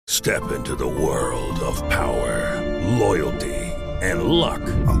Step into the world of power, loyalty, and luck.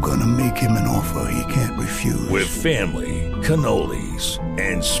 I'm gonna make him an offer he can't refuse. With family, cannolis,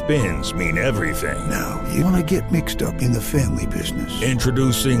 and spins mean everything. Now, you wanna get mixed up in the family business.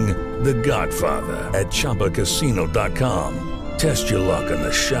 Introducing The Godfather at ChumbaCasino.com. Test your luck in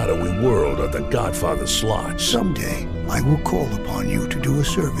the shadowy world of The Godfather slot. Someday, I will call upon you to do a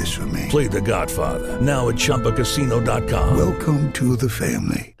service for me. Play The Godfather now at ChumbaCasino.com. Welcome to the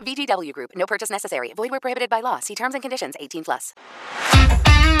family. VGW Group. No purchase necessary. Void where prohibited by law. See terms and conditions. 18+.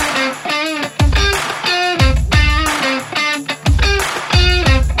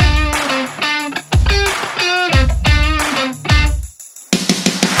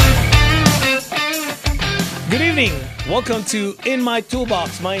 Good evening. Welcome to In My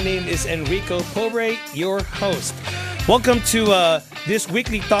Toolbox. My name is Enrico Pobre, your host. Welcome to this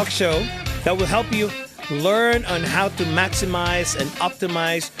weekly talk show that will help you learn on how to maximize and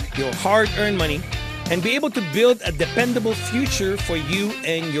optimize your hard-earned money and be able to build a dependable future for you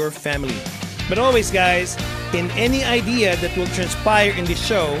and your family. But always, guys, in any idea that will transpire in this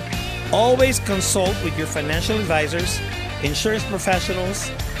show, always consult with your financial advisors, insurance professionals,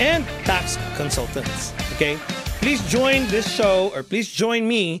 and tax consultants. Okay? Please join this show, or please join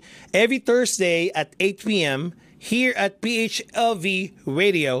me every Thursday at 8 p.m. here at PHLV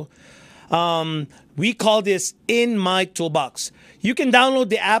Radio. We call this In My Toolbox. You can download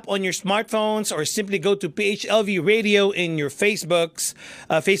the app on your smartphones or simply go to PHLV Radio in your Facebook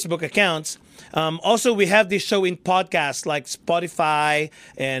accounts. Also, we have this show in podcasts like Spotify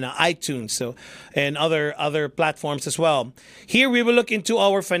and iTunes, and other platforms as well. Here, we will look into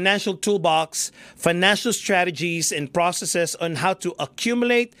our financial toolbox, financial strategies and processes on how to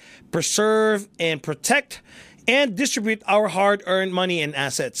accumulate, preserve, and protect and distribute our hard-earned money and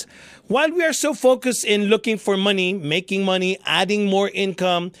assets. While we are so focused in looking for money, making money, adding more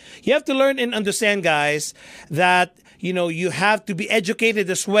income, you have to learn and understand, guys, that you have to be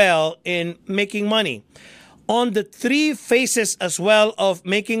educated as well in making money. On the three phases as well of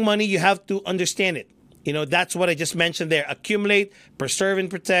making money, you have to understand it. That's what I just mentioned there. Accumulate, preserve and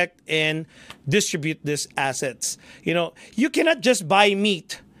protect, and distribute these assets. You cannot just buy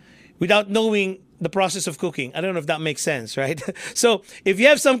meat without knowing the process of cooking. I don't know if that makes sense, right? So if you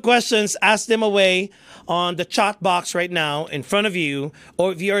have some questions, ask them away on the chat box right now in front of you,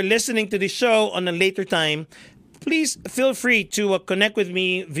 or if you are listening to the show on a later time, please feel free to connect with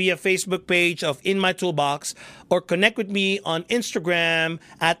me via Facebook page of In My Toolbox, or connect with me on Instagram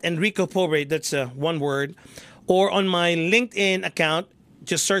at Enrico Pobre, that's one word, or on my LinkedIn account,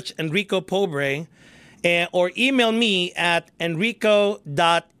 just search Enrico Pobre, or email me at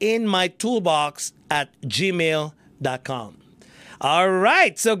enrico.inmytoolbox@gmail.com. All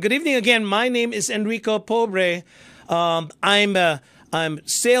right, so good evening again. My name is Enrico Pobre. I'm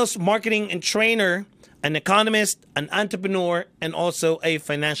sales, marketing, and trainer, an economist, an entrepreneur, and also a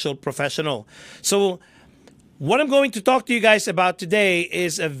financial professional. So what I'm going to talk to you guys about today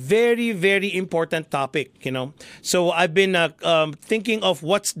is a very, very important topic, So I've been thinking of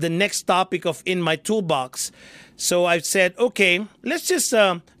what's the next topic of In My Toolbox. So I've said, okay, let's just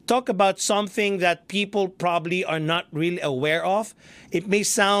talk about something that people probably are not really aware of. It may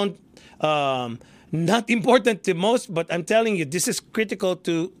sound not important to most, but I'm telling you, this is critical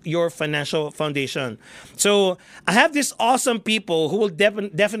to your financial foundation. So I have these awesome people who will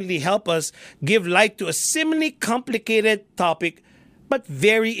definitely help us give light to a seemingly complicated topic, but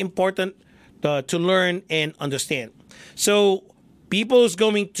very important to learn and understand. So people who's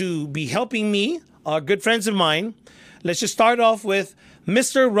going to be helping me are good friends of mine. Let's just start off with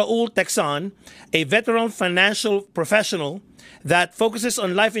Mr. Raul Texan, a veteran financial professional that focuses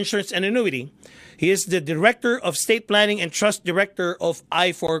on life insurance and annuity. He is the Director of Estate Planning and Trust Director of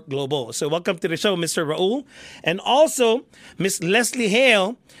I4 Global. So welcome to the show, Mr. Raul. And also, Ms. Leslie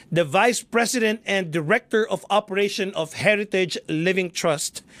Hale, the Vice President and Director of Operation of Heritage Living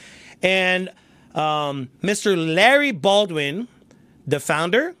Trust. And Mr. Larry Baldwin, the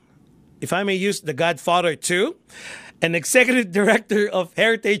founder, if I may use the Godfather too, and Executive Director of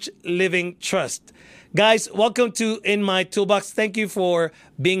Heritage Living Trust. Guys, welcome to In My Toolbox. Thank you for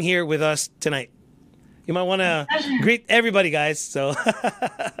being here with us tonight. You might want to greet everybody, guys. So,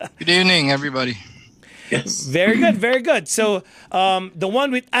 good evening, everybody. Yes. Very good, very good. So, the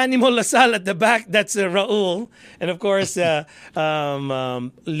one with Animal Lasal at the back, that's Raul. And of course,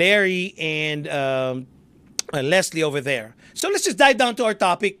 Larry and Leslie over there. So let's just dive down to our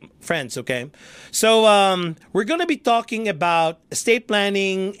topic, friends, okay? So we're going to be talking about estate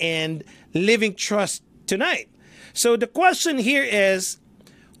planning and living trust tonight. So the question here is,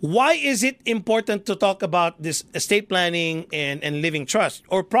 why is it important to talk about this estate planning and living trust?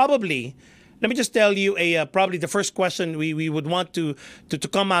 Or probably, let me just tell you probably the first question we would want to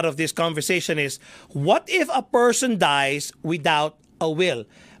come out of this conversation is, what if a person dies without a will?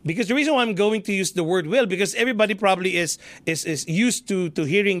 Because the reason why I'm going to use the word will, because everybody probably is used to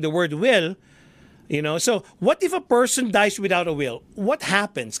hearing the word will, you know. So what if a person dies without a will? What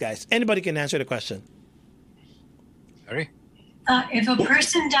happens, guys? Anybody can answer the question. Harry? If a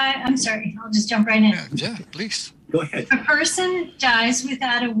person dies, I'm sorry, I'll just jump right in. Yeah, please. Go ahead. If a person dies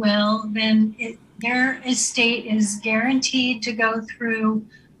without a will, then their estate is guaranteed to go through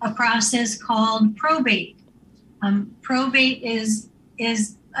a process called probate. Probate is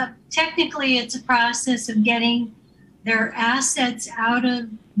technically it's a process of getting their assets out of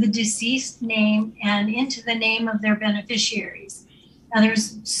the deceased name and into the name of their beneficiaries. Now,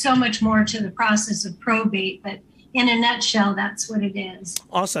 there's so much more to the process of probate, but in a nutshell, that's what it is.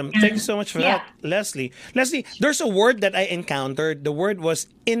 Awesome. Thank you so much for that, Leslie. Leslie, there's a word that I encountered. The word was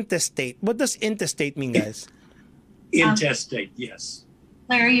intestate. What does intestate mean, guys? Intestate, yes.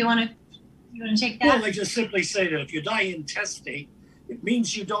 Larry, you want to take that? Well, I just simply say that if you die intestate, it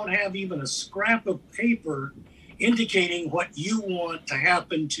means you don't have even a scrap of paper indicating what you want to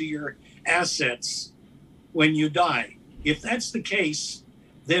happen to your assets when you die. If that's the case,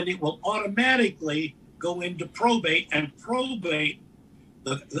 then it will automatically go into probate, and probate,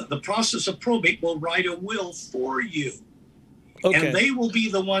 the process of probate will write a will for you. Okay. And they will be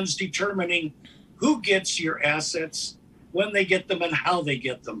the ones determining who gets your assets, when they get them, and how they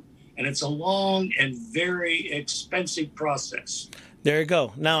get them. And it's a long and very expensive process. There you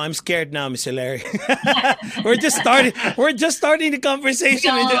go. Now I'm scared now, Mr. Larry. We're just starting the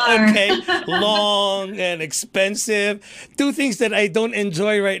conversation. Okay, long and expensive. Two things that I don't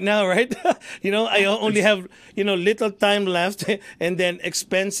enjoy right now, right? I only have, little time left, and then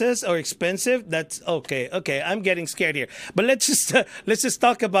expenses or expensive. That's okay. Okay, I'm getting scared here. But let's just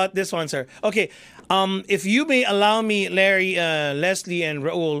talk about this one, sir. Okay. If you may allow me, Larry, Leslie, and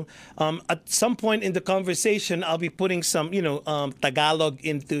Raul, at some point in the conversation, I'll be putting some, Tagalog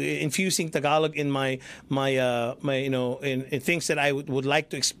infusing Tagalog in my in things that I would like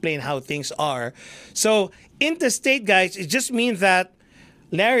to explain how things are. So, intestate, guys, it just means that,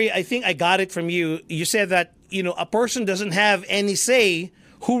 Larry, I think I got it from you. You said that, a person doesn't have any say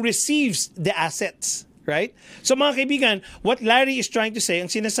who receives the assets. Right? So mga kaibigan, what Larry is trying to say, ang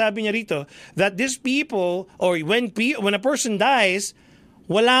sinasabi niya rito, that these people, or when a person dies,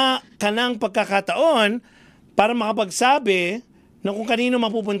 wala ka ng pagkakataon para makapagsabi na kung kanino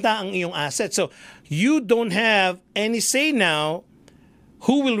mapupunta ang iyong assets. So, you don't have any say now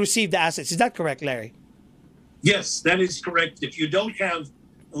who will receive the assets. Is that correct, Larry? Yes, that is correct. If you don't have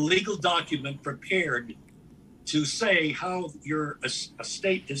a legal document prepared to say how your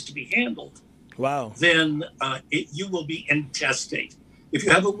estate is to be handled, wow, then you will be intestate. If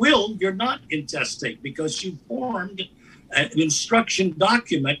you have a will, you're not intestate because you formed an instruction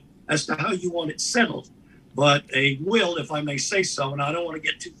document as to how you want it settled. But a will, if I may say so, and I don't want to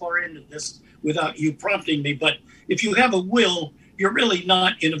get too far into this without you prompting me, but if you have a will, you're really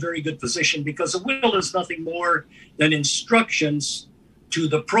not in a very good position because a will is nothing more than instructions to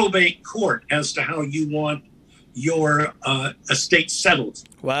the probate court as to how you want your estate settled.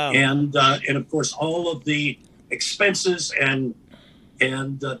 Wow. And of course, all of the expenses and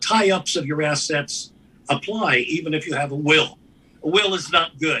tie-ups of your assets apply, even if you have a will. A will is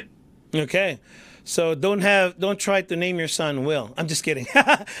not good. Okay. So don't try to name your son Will. I'm just kidding.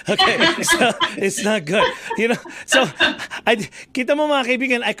 Okay. So it's not good. So kita mo mga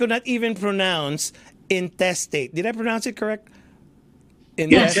kaibigan, I could not even pronounce intestate. Did I pronounce it correct?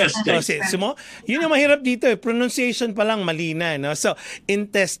 Intestate. Yun yung mahirap dito. Pronunciation pa lang mali na. No? So,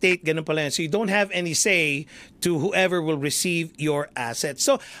 intestate, ganun pala. So, you don't have any say to whoever will receive your assets.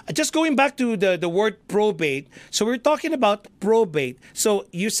 So, just going back to the word probate. So, we're talking about probate. So,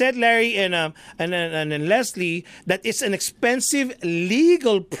 you said, Larry and Leslie, that it's an expensive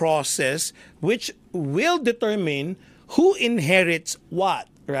legal process which will determine who inherits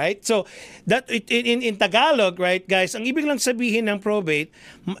what. Right? So, that in Tagalog, right, guys, ang ibig lang sabihin ng probate,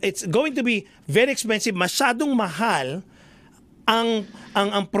 it's going to be very expensive, masyadong mahal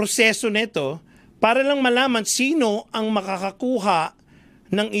ang proseso nito para lang malaman sino ang makakakuha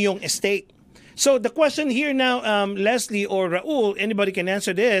ng iyong estate. So, the question here now, Leslie or Raul, anybody can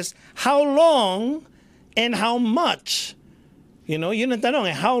answer this, how long and how much? Yun ang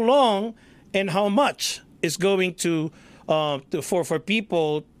tanong, how long and how much is going to for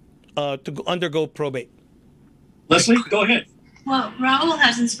people to undergo probate? Leslie, go ahead. Well, Raul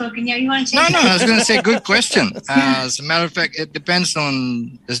hasn't spoken yet. You want to No, take no, I was that? going to say good question. As a matter of fact, it depends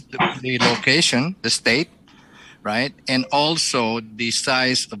on the location, the state, right? And also the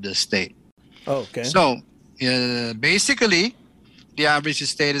size of the state. Oh, okay. So basically, the average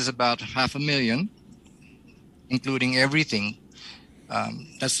estate is about 500,000, including everything.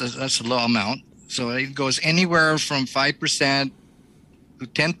 That's a low amount. So it goes anywhere from 5% to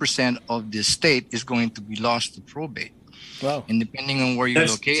 10% of the estate is going to be lost to probate. Wow. And depending on where you're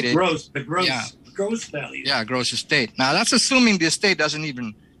That's located, the gross Yeah. gross value. yeah, gross estate. Now that's assuming the estate doesn't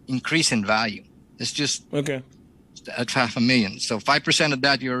even increase in value. It's just Okay. at 500,000. So 5% of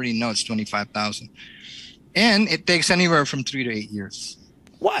that, you already know it's 25,000. And it takes anywhere from 3 to 8 years.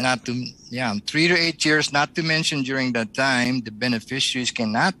 What? 3 to 8 years, not to mention during that time, the beneficiaries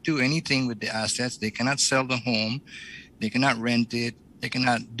cannot do anything with the assets. They cannot sell the home. They cannot rent it. They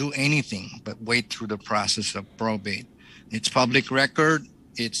cannot do anything but wait through the process of probate. It's public record.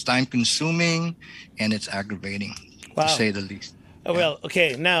 It's time consuming and it's aggravating, Wow. to say the least. Oh, well,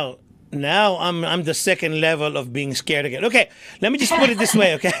 okay. Now I'm the second level of being scared again. Okay, let me just put it this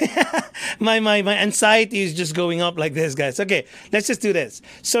way. Okay, my anxiety is just going up like this, guys. Okay, let's just do this.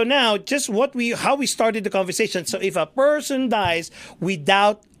 So now, just how we started the conversation. So if a person dies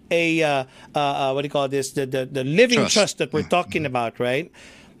without a what do you call this? The living trust that we're talking about, right?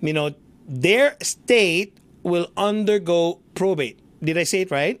 You know, their estate will undergo probate. Did I say it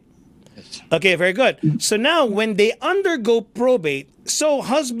right? Yes. Okay, very good. So now, when they undergo probate, so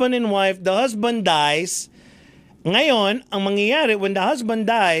husband and wife, the husband dies. Ngayon, ang mangyayari, when the husband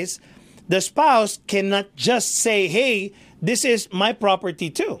dies, the spouse cannot just say, hey, this is my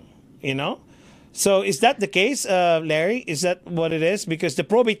property too, you know? So is that the case, Larry? Is that what it is? Because the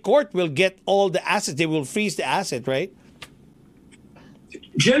probate court will get all the assets. They will freeze the asset, right?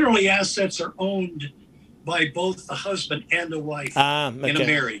 Generally, assets are owned by both the husband and the wife in a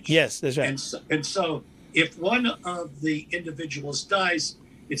marriage. Yes, that's right. And so if one of the individuals dies,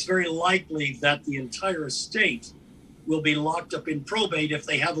 it's very likely that the entire estate will be locked up in probate if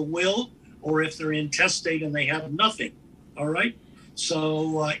they have a will or if they're intestate and they have nothing. All right?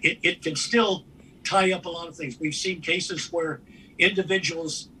 So it can still tie up a lot of things. We've seen cases where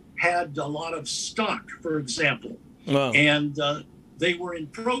individuals had a lot of stock, for example, Wow. and they were in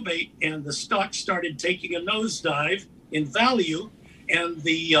probate, and the stock started taking a nosedive in value, and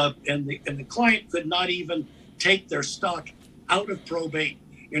the client could not even take their stock out of probate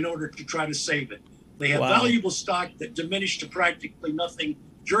in order to try to save it. They have Wow. valuable stock that diminished to practically nothing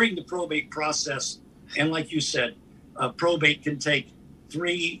during the probate process, and like you said, probate can take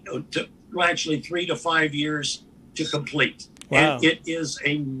 3 to 5 years to complete. Wow. And it is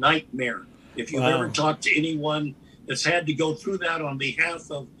a nightmare. If you've Wow. ever talked to anyone that's had to go through that on behalf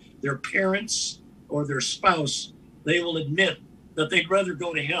of their parents or their spouse, they will admit that they'd rather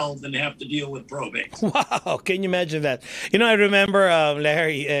go to hell than have to deal with probate. Wow, can you imagine that? You know, I remember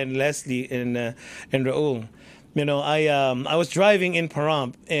Larry and Leslie and Raul. You know, I was driving in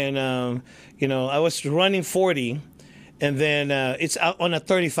Pahrump, and you know, I was running 40, and then it's out on a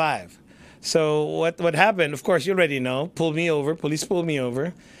 35. So what happened? Of course, you already know. Police pulled me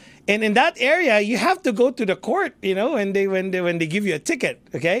over. And in that area, you have to go to the court, you know, and when they give you a ticket,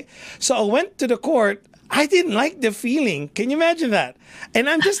 okay? So I went to the court. I didn't like the feeling. Can you imagine that? And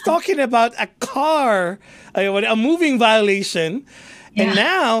I'm just talking about a car, a moving violation. Yeah. And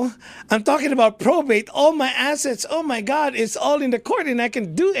now I'm talking about probate, all my assets. Oh my God, it's all in the court and I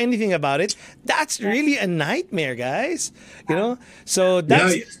can do anything about it. That's really a nightmare, guys. You know? So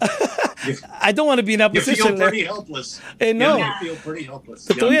that's, I don't want to be in that You position. feel pretty helpless. I know. Yeah, you feel pretty helpless.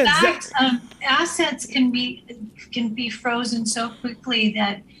 Totoo Yeah. yan. In fact, assets can be frozen so quickly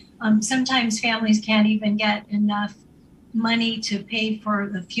that sometimes families can't even get enough money to pay for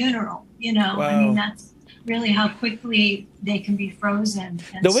the funeral. You know, I mean, Wow. that's really how quickly they can be frozen.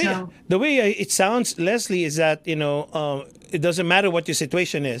 And The way it sounds, Leslie, is that, you know, it doesn't matter what your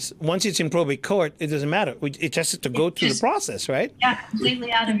situation is. Once it's in probate court, it doesn't matter. It just has to go through the process, right? yeah,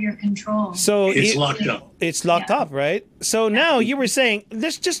 completely out of your control. So It's locked up. It's locked Yeah. up, right? So now you were saying,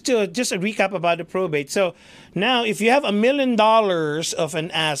 let's just a recap about the probate. So now, if you have $1 million of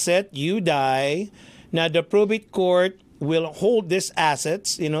an asset, you die. Now the probate court will hold these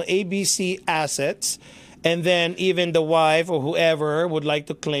assets, you know, ABC assets, and then even the wife or whoever would like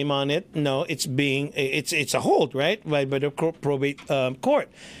to claim on it. No, it's a hold, right, by the probate court.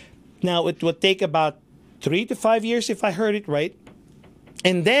 Now it would take about 3 to 5 years, if I heard it right.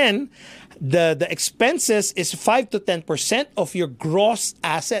 And then the expenses is 5 to 10% of your gross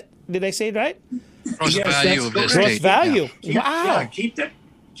asset. Did I say it right? Gross Yes, value that's of the correct. Gross estate. value. Keep Wow.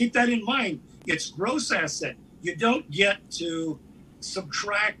 that in mind. It's gross asset. you don't get to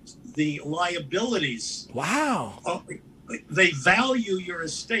subtract the liabilities. Wow. They value your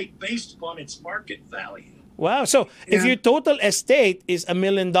estate based upon its market value. Wow. So if your total estate is $1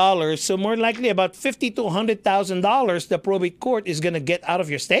 million, so more likely about $50,000 to $100,000 the probate court is going to get out of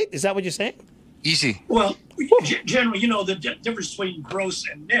your estate. Is that what you're saying? Easy. Well, generally, the difference between gross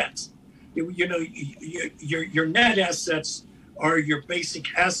and net. Your net assets are your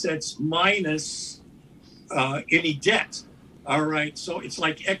basic assets minus any debt. All right. So it's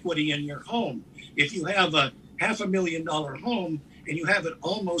like equity in your home. If you have a $500,000 home and you have it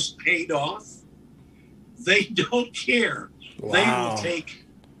almost paid off, they don't care. Wow. They will take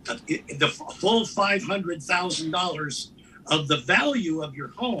the full $500,000 of the value of your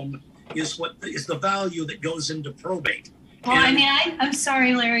home is the value that goes into probate. Well, I'm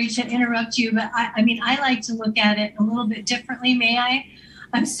sorry, Larry, to interrupt you, but I like to look at it a little bit differently. May I?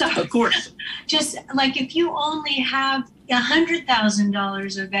 I'm sorry. Of course. Just like if you only have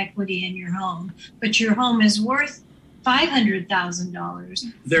 $100,000 of equity in your home, but your home is worth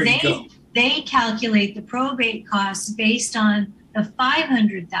 $500,000. There you go. They calculate the probate costs based on the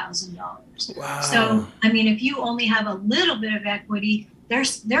 $500,000. Wow. So, if you only have a little bit of equity,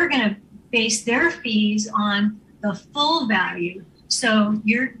 they're going to base their fees on the full value. So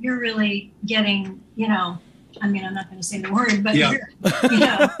you're really getting, I'm not going to say the word, but yeah.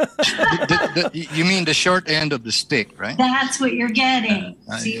 You mean the short end of the stick, right? That's what you're getting.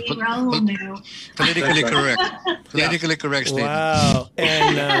 See, Raul knew. Politically correct. Politically correct statement. Wow.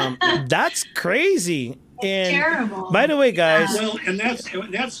 And that's crazy. And terrible. By the way, guys. Well, and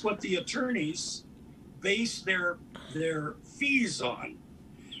that's what the attorneys base their fees on.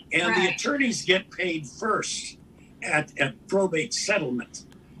 And the attorneys get paid first at probate settlement.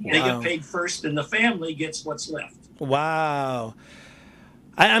 They get paid first, and the family gets what's left. Wow.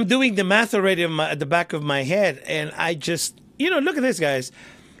 I'm doing the math already at the back of my head, and I just, look at this, guys.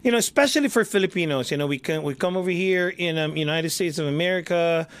 Especially for Filipinos, we come over here in United States of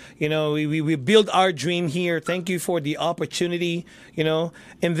America. We build our dream here. Thank you for the opportunity, and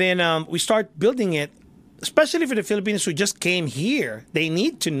then we start building it. Especially for the Filipinos who just came here, they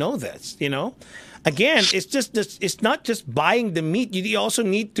need to know this. Again, it's not just buying the meat. You also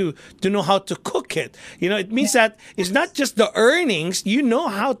need to know how to cook it. It means that it's not just the earnings. You know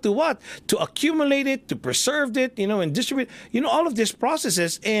how to accumulate it, to preserve it, and distribute. All of these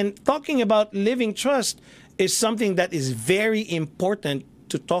processes. And talking about living trust is something that is very important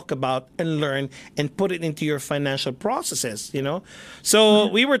to talk about and learn and put it into your financial processes, So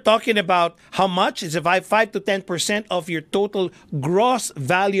we were talking about how much is 5 to 10% of your total gross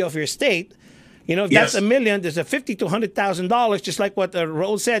value of your estate. If that's $1 million, there's a $50,000 to $100,000, just like what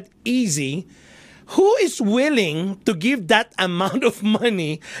Raul said, easy. Who is willing to give that amount of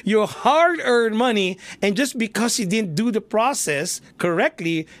money, your hard-earned money, and just because you didn't do the process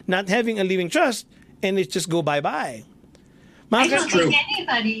correctly, not having a living trust, and it just go bye-bye? I don't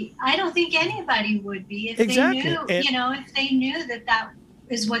think anybody would be if they knew, if they knew that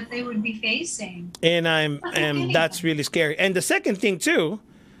is what they would be facing. And that's really scary. And the second thing too,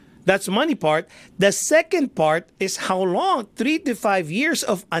 that's the money part. The second part is how long? 3 to 5 years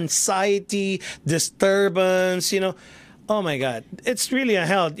of anxiety, disturbance, Oh my God, it's really a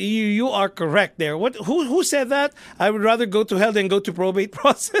hell. You are correct there. Who said that? I would rather go to hell than go to probate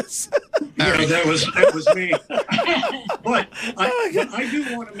process. Yeah, that was me. But I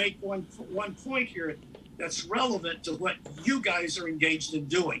do want to make one point here that's relevant to what you guys are engaged in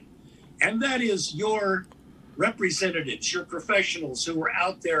doing, and that is your representatives, your professionals who are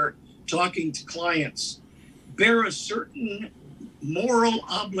out there talking to clients, bear a certain moral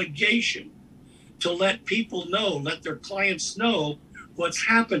obligation to let people know, let their clients know what's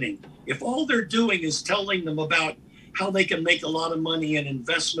happening. If all they're doing is telling them about how they can make a lot of money in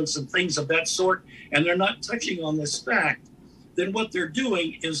investments and things of that sort, and they're not touching on this fact, then what they're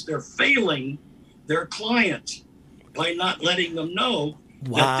doing is they're failing their client by not letting them know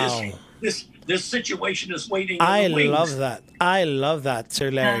that this situation is waiting in the wings. I love that, Sir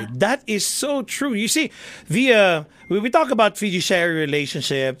Larry. That is so true. You see, we talk about fiduciary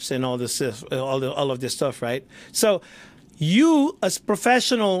relationships and all this stuff, all of this stuff, right? So you as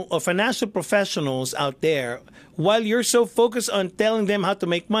professional or financial professionals out there, while you're so focused on telling them how to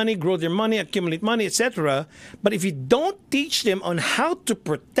make money, grow their money, accumulate money, etc., but if you don't teach them on how to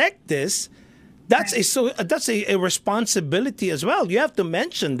protect this, that's a responsibility as well. You have to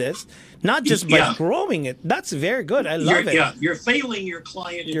mention this, not just by growing it. That's very good. I love it. Yeah, you're failing your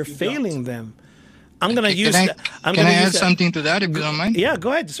client. You're failing them. I'm gonna use. Can I add something to that if you don't mind? Yeah,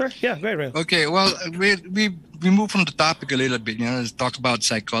 go ahead, sir. Yeah, go ahead. Okay, well, we move from the topic a little bit. Let's talk about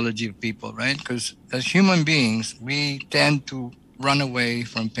psychology of people, right? Because as human beings, we tend to run away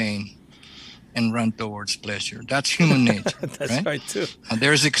from pain and run towards pleasure. That's human nature. That's right too.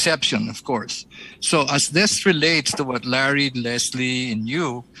 There's exception, of course. So as this relates to what Larry, Leslie, and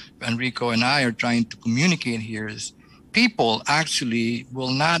you, Enrico, and I are trying to communicate here is people actually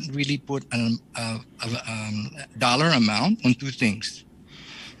will not really put a dollar amount on two things.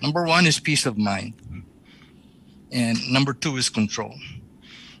 Number one is peace of mind. And number two is control.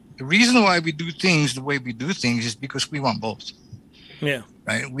 The reason why we do things the way we do things is because we want both. Yeah.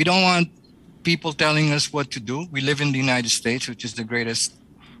 Right? We don't want people telling us what to do. We live in the United States, which is the greatest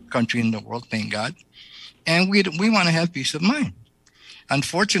country in the world, thank God. And we want to have peace of mind.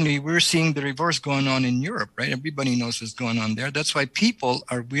 Unfortunately, we're seeing the reverse going on in Europe, right? Everybody knows what's going on there. That's why people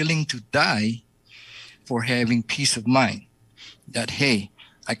are willing to die for having peace of mind. That, hey,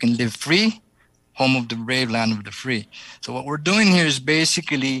 I can live free, home of the brave, land of the free. So what we're doing here is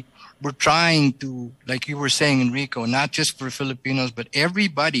basically we're trying to, like you were saying, Enrico, not just for Filipinos, but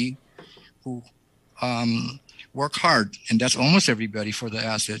everybody who work hard, and that's almost everybody for the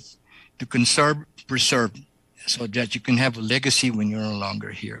assets, to preserve, so that you can have a legacy when you're no longer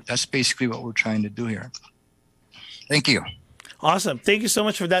here. That's basically what we're trying to do here. Thank you. Awesome. Thank you so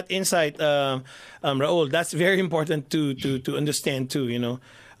much for that insight, Raul. That's very important to understand too,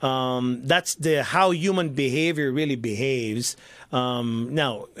 That's how human behavior really behaves.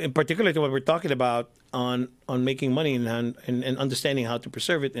 Now, in particular to what we're talking about on making money and understanding how to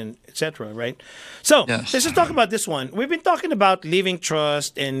preserve it and etc. Right? So yes. Let's just talk about this one. We've been talking about living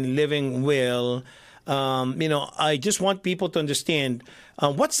trust and living will. I just want people to understand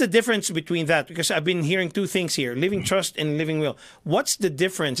what's the difference between that, because I've been hearing two things here: living trust and living will. What's the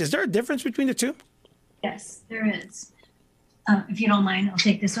difference? Is there a difference between the two? Yes, there is. If you don't mind, I'll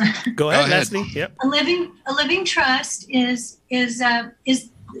take this one. Go ahead, Leslie. Yep. A living trust is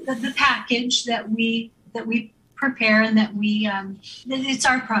the package that we prepare and that it's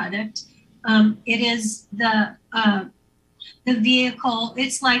our product. It is the vehicle.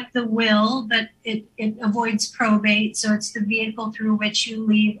 It's like the will, but it avoids probate. So it's the vehicle through which you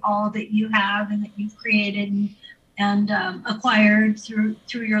leave all that you have and that you've created and acquired through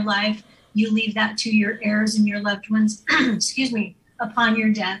your life. You leave that to your heirs and your loved ones, excuse me, upon your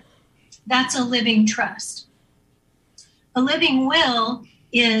death. That's a living trust. A living will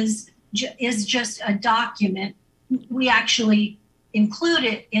is just a document. We actually include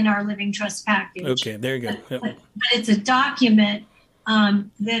it in our living trust package. Okay, there you go. Yep. But it's a document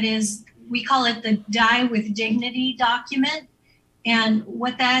that is, we call it the Die with Dignity document. And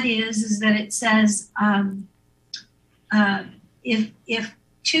what that is that it says if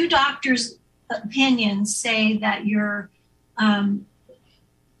two doctors' opinions say that you're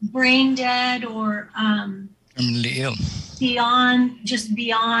brain dead or terminally ill, beyond,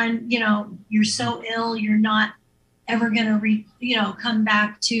 you're so ill, you're not ever going to come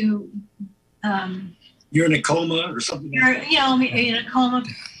back to. You're in a coma or something. You're, in a coma.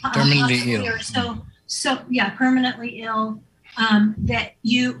 Terminally ill. Permanently ill. That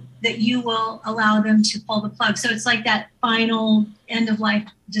you will allow them to pull the plug. So it's like that final end of life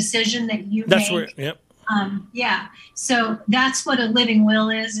decision that you make. Yep. So that's what a living will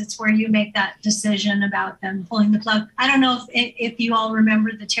is. It's where you make that decision about them pulling the plug. I don't know if you all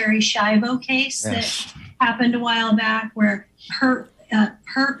remember the Terry Schiavo case that happened a while back, where her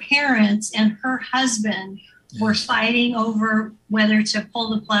parents and her husband were fighting over whether to pull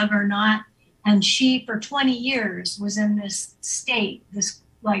the plug or not. And she, for 20 years, was in this state, this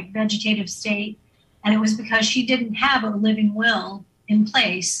like vegetative state. And it was because she didn't have a living will in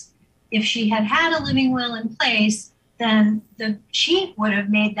place. If she had had a living will in place, then she would have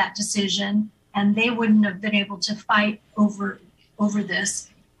made that decision and they wouldn't have been able to fight over this.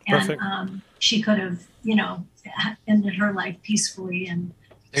 And she could have, ended her life peacefully. And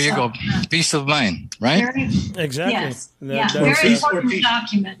there you go. Peace of mind, right? Exactly. Yes. Very important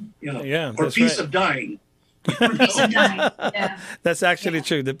document. Yeah. Or peace of dying. Peace of dying. Yeah. That's actually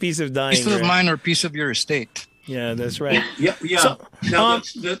true. The peace of dying. Peace of mind or peace of your estate. Yeah, that's right. Yeah. So, now,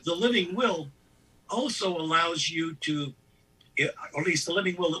 the living will also allows you to, or at least the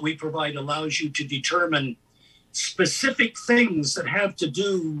living will that we provide allows you to determine specific things that have to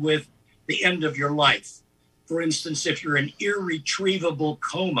do with the end of your life. For instance, if you're in irretrievable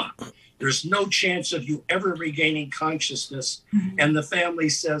coma, there's no chance of you ever regaining consciousness, and the family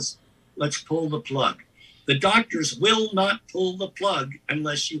says, let's pull the plug. The doctors will not pull the plug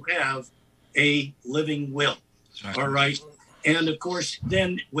unless you have a living will. All right. And of course,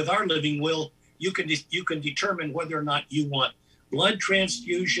 then with our living will, you can determine whether or not you want blood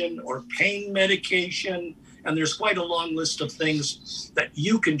transfusion or pain medication, and there's quite a long list of things that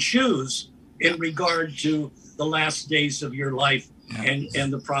you can choose in regard to the last days of your life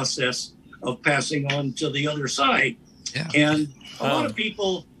and the process of passing on to the other side. Yeah. And a lot of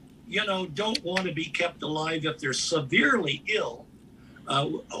people, don't want to be kept alive if they're severely ill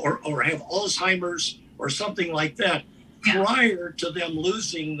or have Alzheimer's or something like that prior to them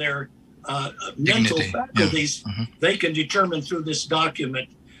losing their mental faculties. They can determine through this document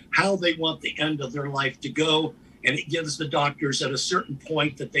how they want the end of their life to go, and it gives the doctors at a certain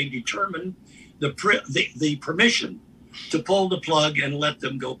point that they determine the permission to pull the plug and let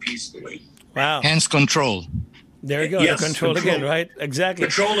them go peacefully. Wow. Hence control. There you go. Yes, control again, right? Exactly.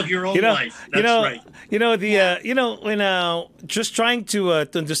 Control of your own life. That's right. When just trying to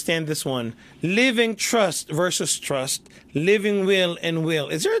understand this one, living trust versus trust, living will and will.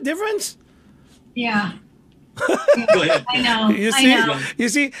 Is there a difference? Yeah. Go ahead. I know. You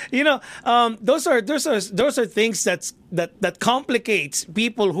see, those are things that complicates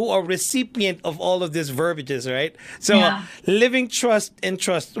people who are recipient of all of these verbiages, right? So living trust and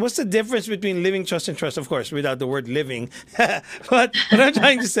trust. What's the difference between living trust and trust? Of course, without the word living. But what I'm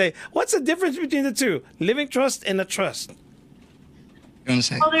trying to say, what's the difference between the two? Living trust and a trust.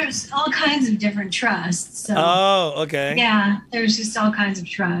 Well, there's all kinds of different trusts. So, okay. Yeah, there's just all kinds of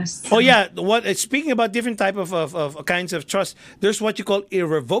trusts. Oh, yeah. Speaking about different type of kinds of trust, there's what you call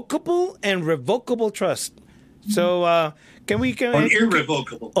irrevocable and revocable trust. So can we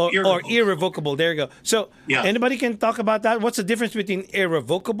irrevocable or irrevocable? There you go. So anybody can talk about that. What's the difference between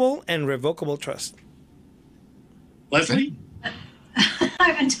irrevocable and revocable trust? Leslie,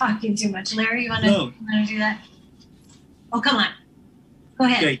 I've been talking too much. Larry, you want to do that? Oh, come on. Go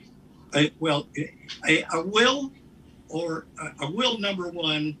ahead. Okay. A will or a will number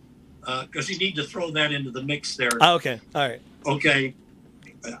one, because you need to throw that into the mix there. Okay. All right. Okay.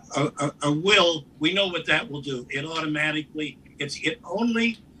 A will, we know what that will do. It automatically, it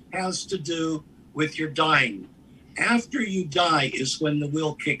only has to do with your dying. After you die is when the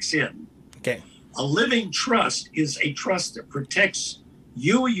will kicks in. Okay. A living trust is a trust that protects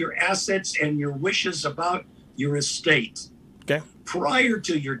you, your assets, and your wishes about your estate. Okay. Prior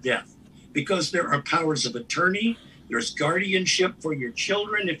to your death, because there are powers of attorney, there's guardianship for your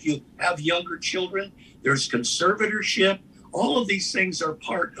children if you have younger children, there's conservatorship. All of these things are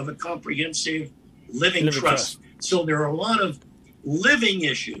part of a comprehensive living trust. So there are a lot of living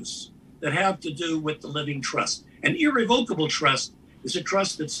issues that have to do with the living trust. An irrevocable trust is a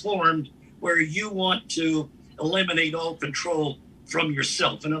trust that's formed where you want to eliminate all control from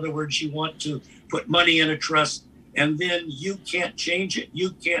yourself. In other words, you want to put money in a trust and then you can't change it.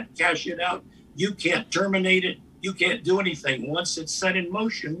 You can't cash it out. You can't terminate it. You can't do anything. Once it's set in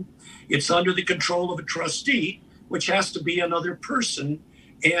motion, it's under the control of a trustee, which has to be another person.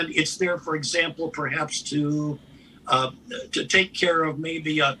 And it's there, for example, perhaps to take care of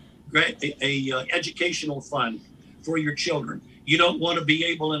maybe a educational fund for your children. You don't want to be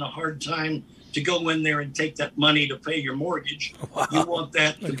able in a hard time to go in there and take that money to pay your mortgage. Wow. You want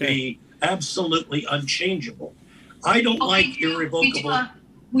that to be absolutely unchangeable. I don't like irrevocable.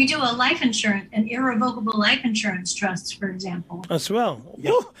 We do a life insurance, an irrevocable life insurance trust, for example. As well.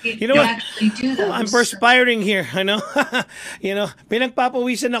 Yeah. You know what? Actually do those. I'm perspiring here. I know.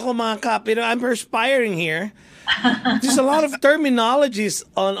 Pinagpapawisan ako mga kap. I'm perspiring here. There's a lot of terminologies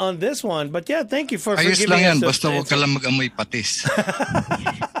on this one. But yeah, thank you for Ayos giving lang yan, us basta huwag ka lang mag-amoy patis.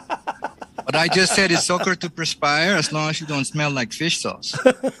 But I just said it's okay to perspire as long as you don't smell like fish sauce.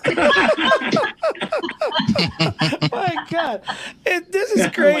 My God. This is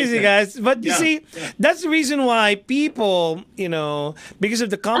crazy, guys. But you see, that's the reason why people, because of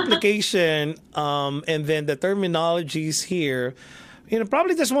the complication and then the terminologies here,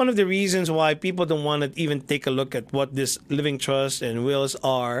 probably that's one of the reasons why people don't want to even take a look at what this living trust and wills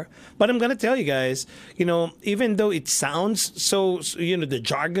are. But I'm going to tell you guys, even though it sounds so, the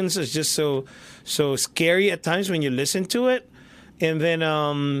jargons is just so scary at times when you listen to it. And then,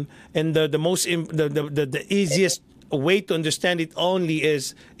 and the easiest way to understand it only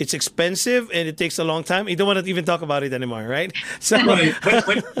is it's expensive and it takes a long time. You don't want to even talk about it anymore, right? So, right.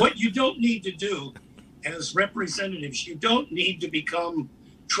 But what you don't need to do as representatives, you don't need to become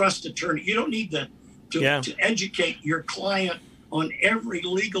trust attorney. You don't need to educate your client on every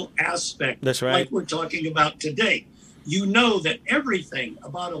legal aspect. That's right. Like we're talking about today. You know that everything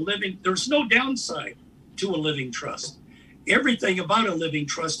about there's no downside to a living trust. Everything about a living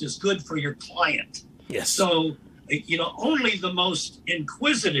trust is good for your client. Yes. So, only the most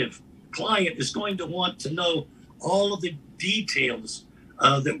inquisitive client is going to want to know all of the details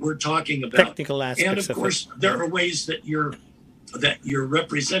that we're talking about. Technical aspects. And of course, there are ways that your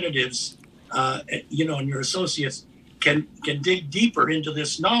representatives, and your associates can dig deeper into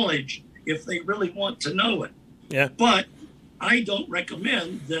this knowledge if they really want to know it. Yeah. But I don't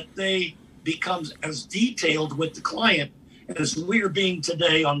recommend that they become as detailed with the client as we're being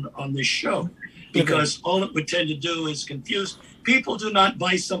today on this show, because all it would tend to do is confuse. People do not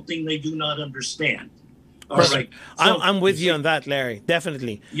buy something they do not understand. All right. So, I'm with you on that, Larry.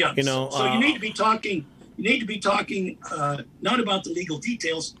 Definitely. Yeah. So you need to be talking. You need to be talking not about the legal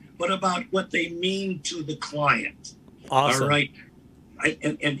details, but about what they mean to the client. Awesome. All right.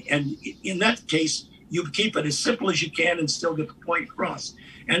 And in that case, you keep it as simple as you can and still get the point across.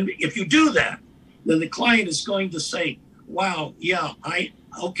 And if you do that, then the client is going to say, "Wow, yeah, I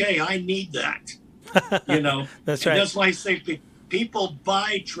need that." That's and right. That's why I say people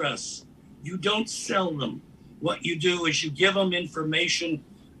buy trusts. You don't sell them. What you do is you give them information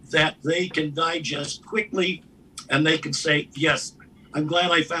that they can digest quickly, and they can say, "Yes, I'm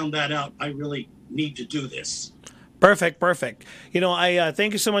glad I found that out. I really need to do this." Perfect. I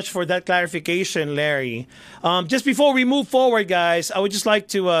thank you so much for that clarification, Larry. Just before we move forward, guys, I would just like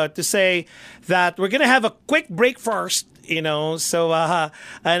to say that we're gonna have a quick break first. So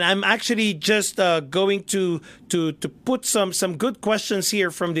and I'm actually just going to put some good questions here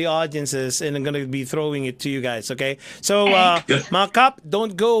from the audiences, and I'm going to be throwing it to you guys. Okay, so mga kap,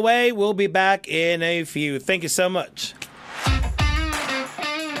 don't go away. We'll be back in a few. Thank you so much.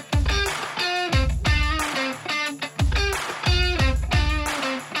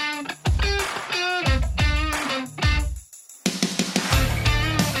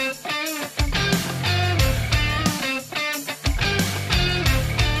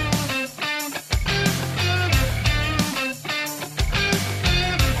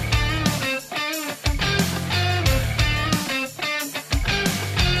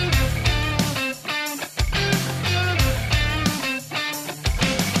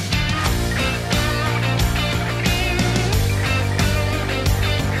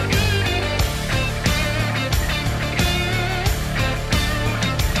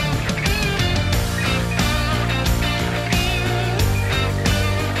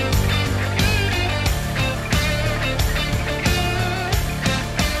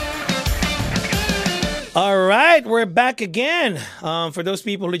 All right, we're back again. For those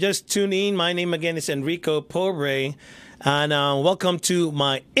people who just tuned in, my name again is Enrico Pobre, and welcome to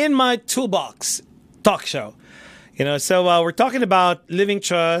my In My Toolbox talk show. So we're talking about living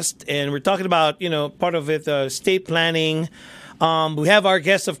trust, and we're talking about part of it, estate planning. We have our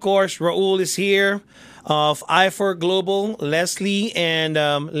guest, of course. Raul is here of I4 Global. Leslie and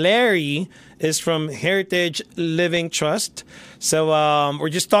Larry is from Heritage Living Trust. So we're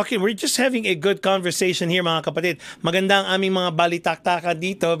just having a good conversation here, mga kapatid. Magandang aming mga balitaktakan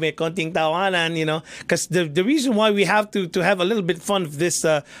dito, may konting tawanan, because the reason why we have to have a little bit fun of this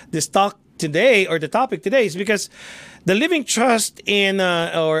talk today, or the topic today, is because the living trust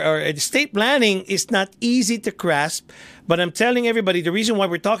or estate planning is not easy to grasp. But I'm telling everybody, the reason why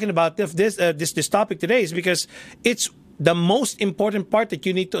we're talking about this topic today is because it's the most important part that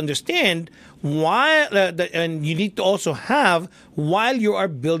you need to understand and you need to also have while you are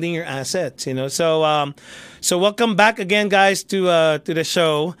building your assets. So welcome back again, guys, to the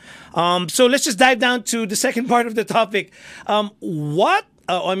show. So let's just dive down to the second part of the topic. Raul,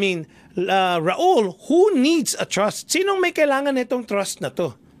 who needs a trust? Sinong may kailangan nitong trust na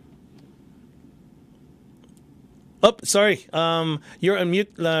to? Oh, sorry. You're on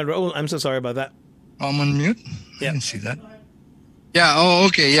mute, Raul. I'm so sorry about that. I'm on mute? Yeah. I didn't see that. Yeah. Oh,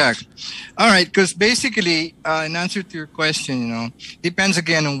 okay. Yeah. All right. Because basically, in answer to your question, depends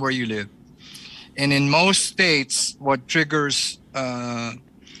again on where you live. And in most states, what triggers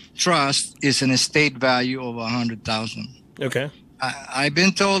trust is an estate value of $100,000. Okay. I've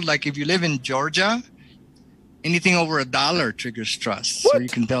been told, like, if you live in Georgia, anything over $1 triggers trust. What? So you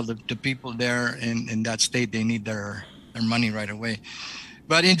can tell the people there in that state, they need their money right away.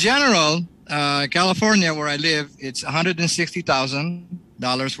 But in general, California, where I live, it's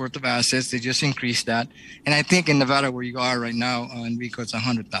 $160,000 worth of assets. They just increased that. And I think in Nevada, where you are right now, Enrico, it's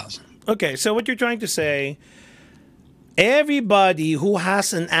 $100,000. Okay, so what you're trying to say, everybody who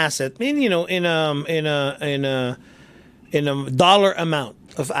has an asset, in a dollar amount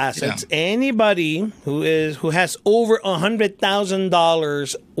of assets, anybody who has over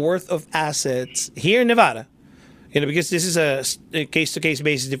 $100,000 worth of assets here in Nevada, because this is a case-to-case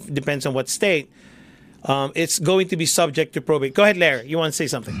basis, depends on what state, it's going to be subject to probate. Go ahead, Larry. You want to say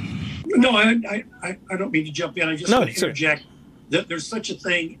something? No, I don't mean to jump in. I just want to interject that there's such a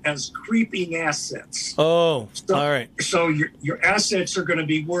thing as creeping assets. Oh, So, all right. So your assets are going to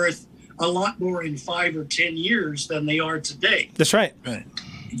be worth a lot more in 5 or 10 years than they are today. That's right. Right.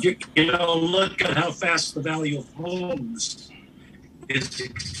 You know, look at how fast the value of homes is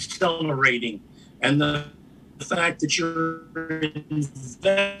accelerating, and the fact that you're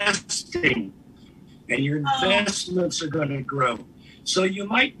investing and your investments are going to grow. So you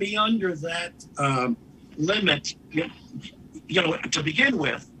might be under that limit, you know, to begin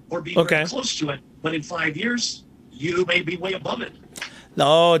with, or be very close to it. But in 5 years, you may be way above it.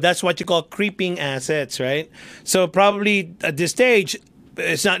 Oh, that's what you call creeping assets, right? So probably at this stage,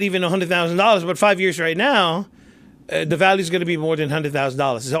 it's not even $100,000, but 5 years right now, the value is going to be more than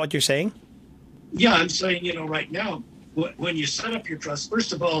 $100,000. Is that what you're saying? Yeah, I'm saying, you know, right now, when you set up your trust,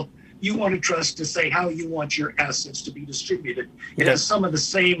 first of all, you want a trust to say how you want your assets to be distributed. It has some of the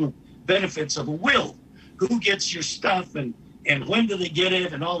same benefits of a will. Who gets your stuff and when do they get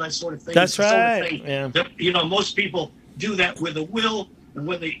it and all that sort of thing. That's right. Sort of thing Yeah. that, you know, most people do that with a will,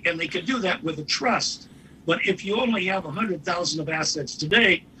 and they can do that with a trust. But if you only have 100,000 of assets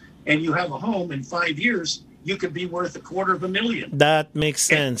today and you have a home in 5 years, you could be worth $250,000. That makes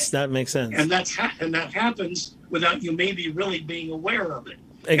sense. That makes sense. And that happens without you maybe really being aware of it.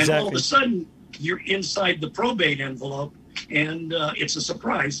 Exactly. And all of a sudden, you're inside the probate envelope, and it's a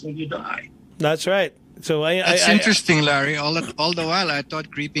surprise when you die. That's right. So That's interesting, Larry. All the while, I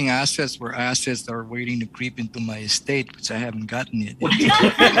thought creeping assets were assets that are waiting to creep into my estate, which I haven't gotten yet. Those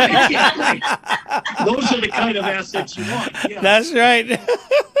are the kind of assets you want. Yeah. That's right.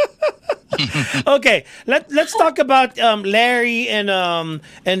 Okay, let's talk about Larry and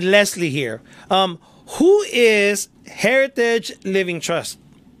Leslie here. Who is Heritage Living Trust?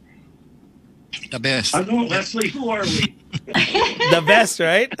 The best. I know, Leslie. Who are we? The best,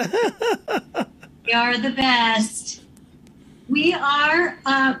 right? We are the best. We are,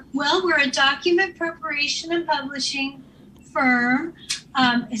 we're a document preparation and publishing firm,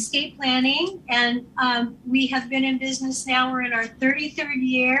 estate planning, and we have been in business now. We're in our 33rd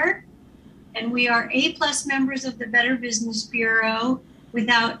year, and we are A+ members of the Better Business Bureau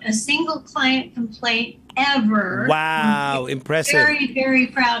without a single client complaint ever. Wow, impressive. Very, very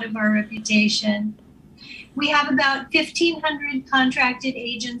proud of our reputation. We have about 1,500 contracted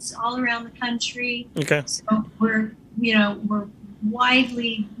agents all around the country. Okay. So we're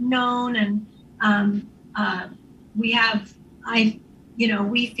widely known, and we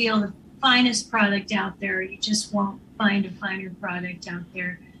feel the finest product out there. You just won't find a finer product out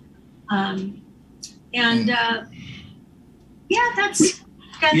there. That's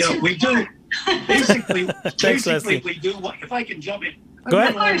Yeah, we do. Basically, Leslie. we do. If I can jump in, Go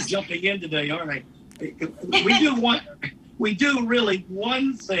ahead. I'm jumping in today, aren't I? We do really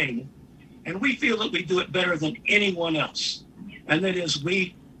one thing, and we feel that we do it better than anyone else, and that is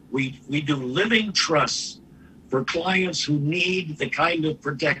we do living trusts for clients who need the kind of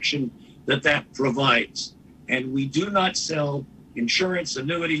protection that provides, and we do not sell insurance,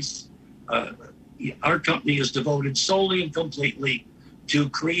 annuities. Our company is devoted solely and completely to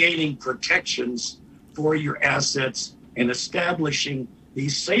creating protections for your assets and establishing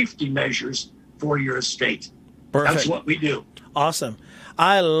these safety measures for your estate. Perfect. That's what we do. Awesome.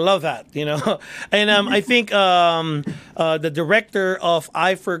 I love that, And I think the director of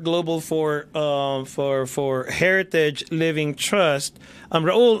IFR Global for Heritage Living Trust,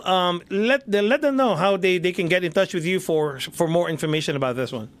 Raul, let them know how they can get in touch with you for more information about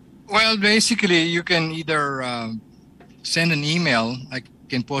this one. Well, basically, you can either send an email. I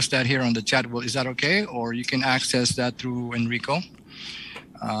can post that here on the chat. Well, is that okay? Or you can access that through Enrico.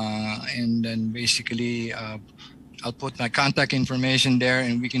 And then basically, I'll put my contact information there,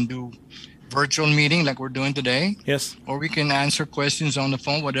 and we can do virtual meeting like we're doing today. Yes. Or we can answer questions on the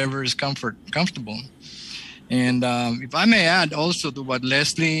phone, whatever is comfortable. And if I may add also to what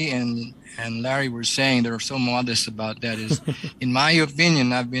Leslie and Larry were saying, they're so modest about that, is in my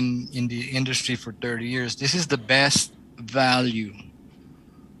opinion, I've been in the industry for 30 years. This is the best value,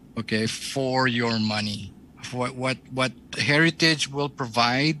 okay, for your money. What Heritage will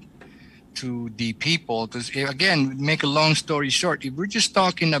provide to the people, because again, make a long story short, if we're just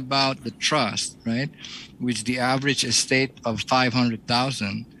talking about the trust, right, which the average estate of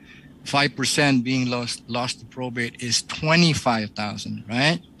 500,000, 5% being lost to probate is 25,000,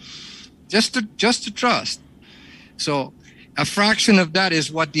 right? Just to trust. So a fraction of that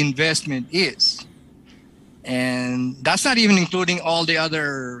is what the investment is. And that's not even including all the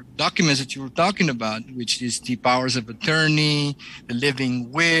other documents that you were talking about, which is the powers of attorney, the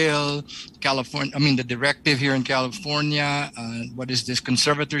living will, California. I mean, the directive here in California. What is this?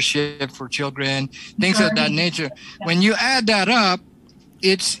 Conservatorship for children, things of that nature. When you add that up,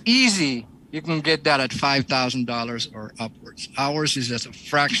 it's easy. You can get that at $5,000 or upwards. Ours is as a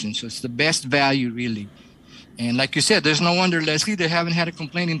fraction, so it's the best value, really. And like you said, there's no wonder, Leslie, they haven't had a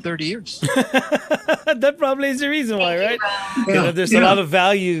complaint in 30 years. That probably is the reason why, right? There's a lot of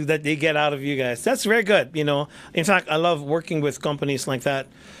value that they get out of you guys. That's very good. In fact, I love working with companies like that.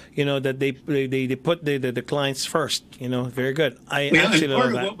 That they put the clients first. Very good. I actually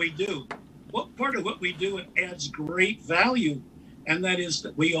love that. Part of what we do, it adds great value, and that is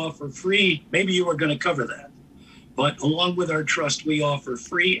that we offer free. Maybe you were going to cover that, but along with our trust, we offer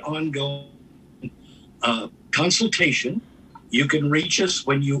free ongoing consultation. You can reach us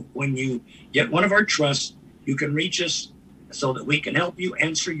when you get one of our trusts. You can reach us so that we can help you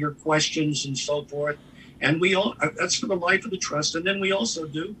answer your questions and so forth. And that's for the life of the trust. And then we also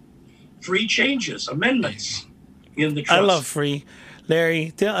do free changes, amendments in the trust. I love free.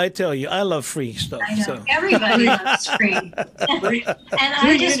 Larry, I tell you, I love free stuff. I know. So. Everybody loves free. Free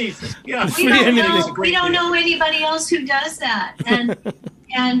anything. Yeah. We don't know anybody else who does that.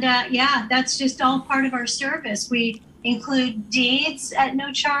 And that's just all part of our service. We include deeds at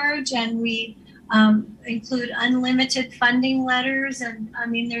no charge, and we include unlimited funding letters. And I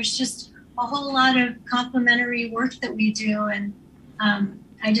mean, there's just a whole lot of complimentary work that we do. And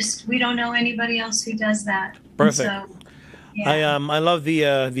we don't know anybody else who does that. Perfect. So, yeah. I love the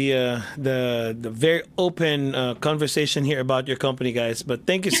very open conversation here about your company, guys. But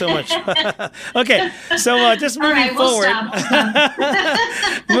thank you so much. Okay, so just moving forward.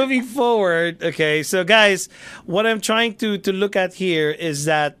 Moving forward. Okay, so guys, what I'm trying to look at here is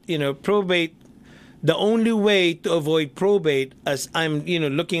that probate. The only way to avoid probate, as I'm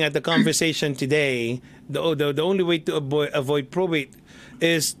looking at the conversation today, the only way to avoid probate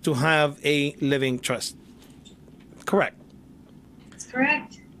is to have a living trust. Correct.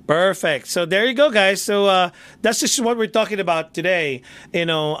 Correct. Perfect. So there you go, guys. So that's just what we're talking about today.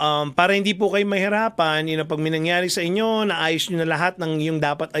 Para hindi po kayo mahirapan, pag may nangyari sa inyo, naayos nyo na lahat ng yung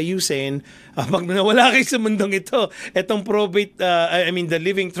dapat ayusin, pag nawala kayo sa mundong ito, itong probate, the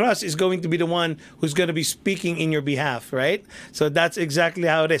living trust is going to be the one who's going to be speaking in your behalf, right? So that's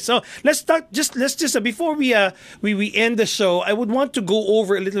exactly how it is. So let's before we end the show, I would want to go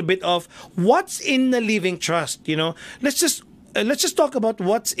over a little bit of what's in the living trust. Let's just talk about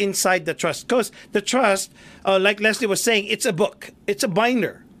what's inside the trust, because the trust, like Leslie was saying, it's a book, it's a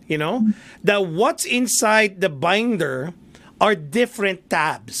binder. That what's inside the binder are different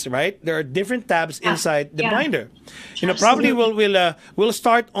tabs, right? There are different tabs inside the binder. Probably we'll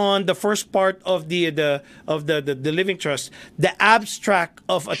start on the first part of the living trust, the abstract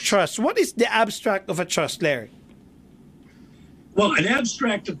of a trust. What is the abstract of a trust, Larry? Well, an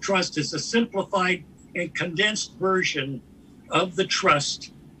abstract of trust is a simplified and condensed version of the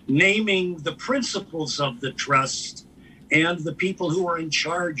trust, naming the principles of the trust and the people who are in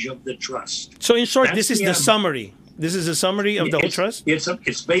charge of the trust. So in short, this is the summary. This is a summary of the whole trust?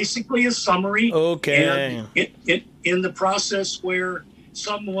 It's basically a summary. Okay. And it in the process where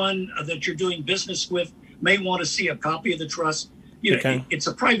someone that you're doing business with may want to see a copy of the trust. It's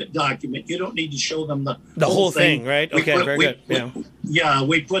a private document. You don't need to show them the whole thing, right? Okay, very good.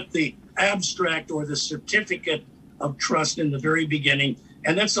 We put the abstract or the certificate of trust in the very beginning,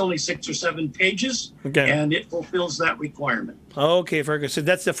 and that's only 6 or 7 pages, and it fulfills that requirement. Okay, very good. So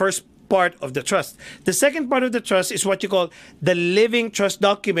that's the first part of the trust. The second part of the trust is what you call the living trust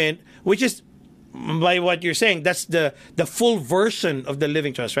document, which is, by what you're saying, that's the full version of the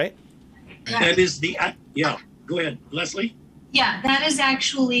living trust, right? That is go ahead, Leslie. Yeah, that is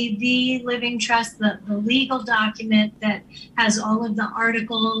actually the living trust, the legal document that has all of the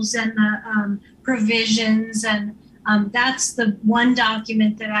articles and the provisions, and that's the one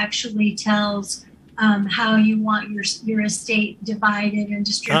document that actually tells how you want your estate divided and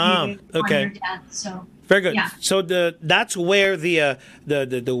distributed on your death. So very good. Yeah. So that's where the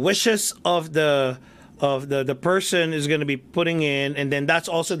wishes of the person is going to be putting in, and then that's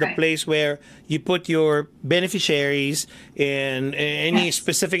also the place where you put your beneficiaries and any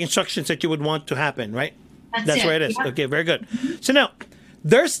specific instructions that you would want to happen, right? That's where it is. Yeah. Okay, very good. So now,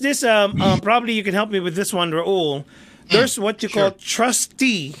 there's this, probably you can help me with this one, Raul. There's what you call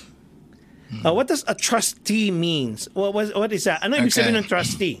trustee. What does a trustee means? What is that? Ano ibig sabihin ng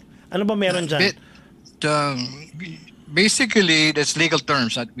trustee? Ano ba meron dyan? Basically, that's legal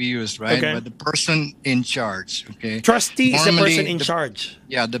terms that we use, right? Okay. But the person in charge, okay? Trustee is the person in charge.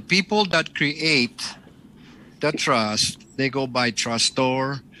 Yeah, the people that create the trust, they go by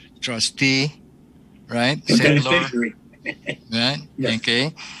trustor, trustee, right? Okay. Settlor, right? Yes.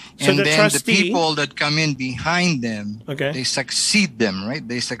 Okay. So And the then trustee- the people that come in behind them, Okay. they succeed them, right?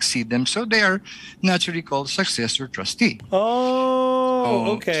 They succeed them. So they are naturally called successor trustee. Oh,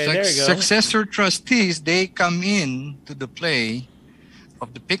 So okay. There you go. Successor trustees, they come in to the play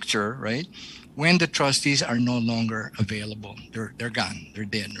of the picture, right? When the trustees are no longer available. They're gone. They're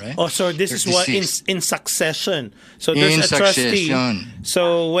dead, right? Oh, so this They're is what deceased. in succession. So there's In a trustee. succession.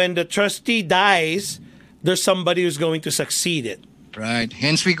 So when the trustee dies, there's somebody who's going to succeed it. Right.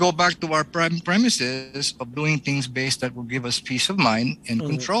 Hence, we go back to our premises of doing things based that will give us peace of mind and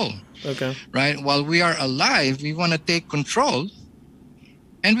control. Okay. Right. While we are alive, we want to take control,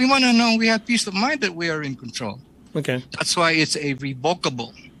 and we want to know we have peace of mind that we are in control. Okay. That's why it's a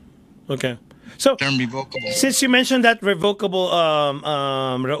revocable Okay. So term. Revocable. since you mentioned that revocable,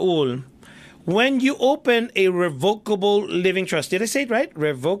 Raul, when you open a revocable living trust, did I say it right?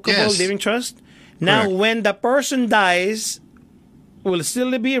 Revocable Yes. living trust. Now, Correct. when the person dies, will it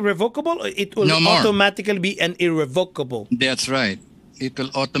still be irrevocable? Or it will No more. automatically be an irrevocable. That's right. It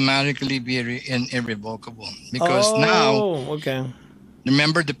will automatically be an irrevocable because now, okay.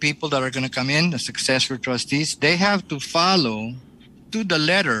 remember the people that are going to come in, the successor trustees, they have to follow to the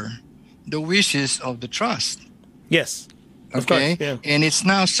letter the wishes of the trust. Yes. Of Okay. course, yeah. And it's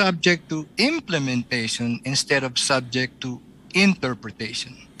now subject to implementation instead of subject to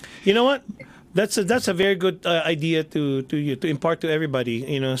interpretation. You know what? That's a very good idea to impart to everybody.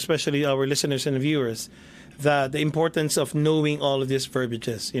 Especially our listeners and viewers, the importance of knowing all of these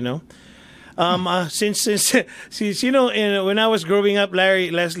verbiages. Since when I was growing up,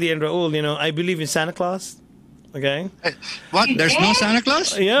 Larry, Leslie, and Raul, I believe in Santa Claus. Okay. What? There's no Santa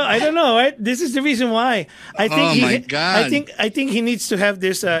Claus? Yeah, I don't know, right? This is the reason why. I think Oh, my God. I think he needs to have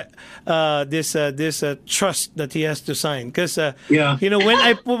this trust that he has to sign because Yeah.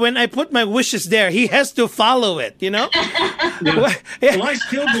 when I put my wishes there, he has to follow it. Yeah. Yeah. Well, I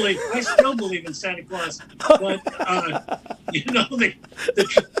still believe in Santa Claus, but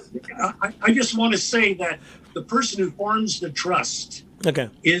I just want to say that the person who forms the trust Okay.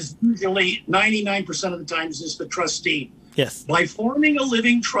 is usually 99% of the times is the trustee. Yes. By forming a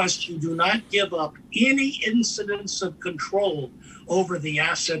living trust, you do not give up any incidence of control over the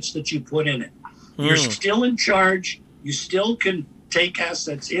assets that you put in it. You're still in charge. You still can take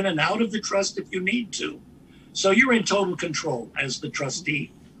assets in and out of the trust if you need to. So you're in total control as the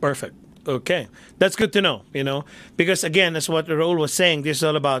trustee. Perfect. Okay. That's good to know, because again, that's what Raul was saying. This is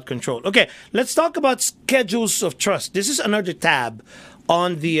all about control. Okay. Let's talk about schedules of trust. This is another tab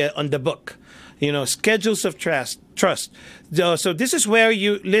on the book, schedules of trust. So this is where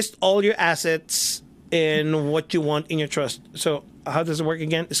you list all your assets and what you want in your trust. So how does it work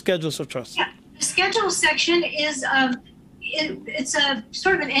again? Schedules of trust. Yeah. The schedule section is it's a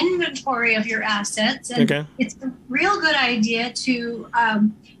sort of an inventory of your assets, and Okay. it's a real good idea to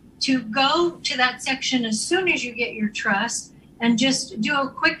go to that section as soon as you get your trust and just do a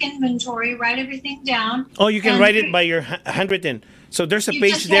quick inventory, write everything down. Oh, you can and write it by your handwritten. So there's a you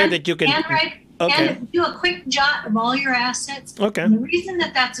page just there that you can. handwrite Okay. and do a quick jot of all your assets. Okay. And the reason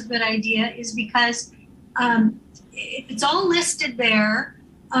that that's a good idea is because if it's all listed there,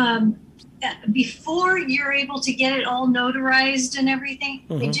 before you're able to get it all notarized and everything,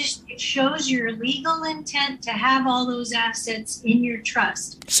 it shows your legal intent to have all those assets in your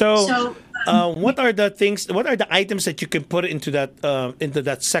trust. So what are the things? What are the items that you can put into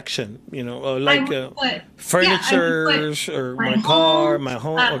that section? Like furniture or my car, my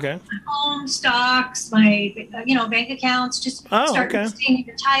home. Okay. My home, stocks, my bank accounts. Just start listing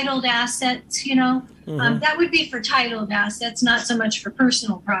your titled assets. That would be for titled assets, not so much for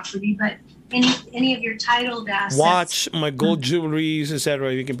personal property, but any of your titled assets. Watch, my gold jewelries,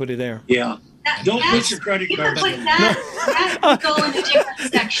 etc. You can put it there. Yeah. Don't put your credit You card can put in. that would go in a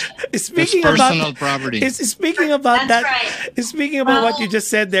different section. Speaking That's personal about property. speaking about That's that. right. Speaking about what you just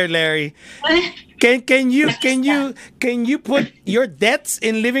said there, Larry. Can you put your debts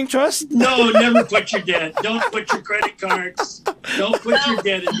in living trust? No, never put your debt. Don't put your credit cards. Don't put your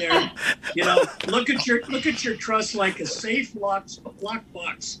debt in there. Look at your trust like a safe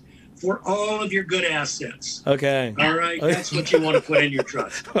lockbox for all of your good assets. Okay. All right, that's what you want to put in your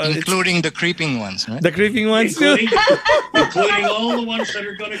trust, Including the creeping ones, right? The creeping ones too. including all the ones that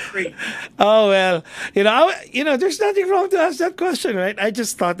are going to creep. Oh well, there's nothing wrong to ask that question, right? I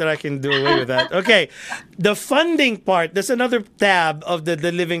just thought that I can do away with that. Okay, the funding part. That's another tab of the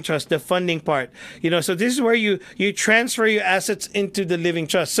living trust. The funding part. So this is where you transfer your assets into the living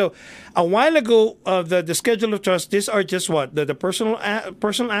trust. So a while ago, the schedule of trust. These are just what the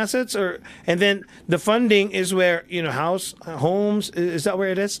personal assets assets, and then the funding is where homes. Is that where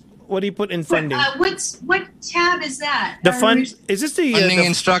it is? What do you put in funding? What tab is that? The fund is this the funding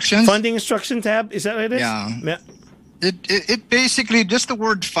instructions? Funding instruction tab? Is that what it is? Yeah. It basically, just the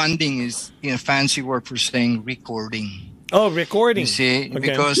word funding is fancy word for saying recording. Oh, recording. You see,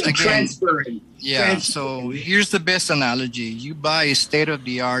 because again, transferring. Yeah. So here's the best analogy: you buy a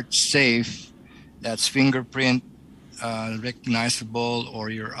state-of-the-art safe that's fingerprint recognizable, or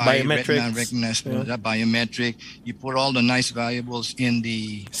your eye retina recognizable, that biometric. You put all the nice valuables in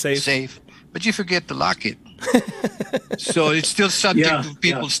the safe, but you forget to lock it. So it's still subject to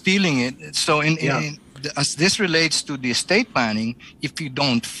people stealing it. So as this relates to the estate planning, if you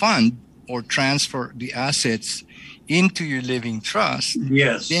don't fund or transfer the assets into your living trust,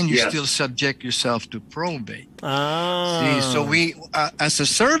 then you still subject yourself to probate. See, so we, as a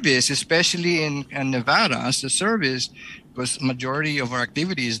service, especially in Nevada, as a service, because majority of our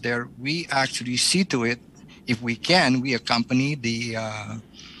activities there, we actually see to it, if we can, we accompany the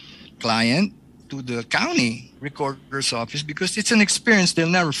client to the county recorder's office, because it's an experience they'll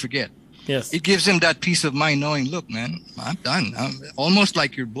never forget. Yes. It gives them that peace of mind knowing, look, man, I'm done. I'm almost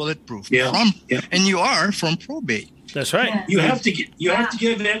like you're bulletproof. And you are from probate. That's right. Yeah. You have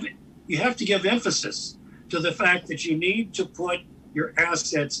to give emphasis to the fact that you need to put your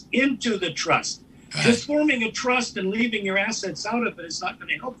assets into the trust. Just forming a trust and leaving your assets out of it is not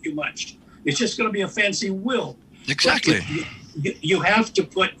going to help you much. It's just going to be a fancy will. Exactly. You have to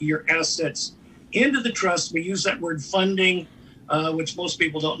put your assets into the trust. We use that word funding, which most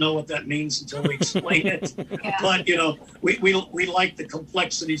people don't know what that means until we explain it. But we like the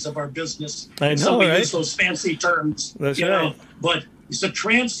complexities of our business. I know, so we right? use those fancy terms. That's right. But it's a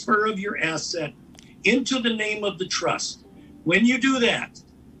transfer of your asset into the name of the trust. When you do that,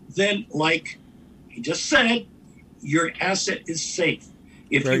 then, like he just said, your asset is safe.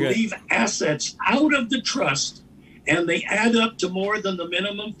 If you leave assets out of the trust and they add up to more than the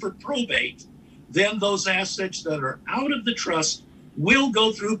minimum for probate, then those assets that are out of the trust will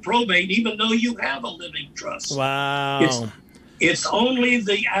go through probate, even though you have a living trust. Wow. It's only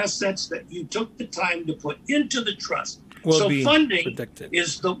the assets that you took the time to put into the trust. Will be funding protected.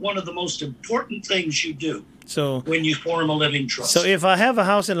 is one of the most important things you do So when you form a living trust. So if I have a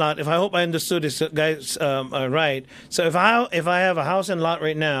house and lot, I hope I understood this, guys, right. So if I have a house and lot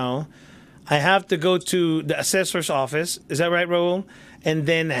right now, I have to go to the assessor's office. Is that right, Raul? And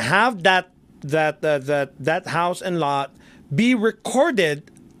then have that house and lot be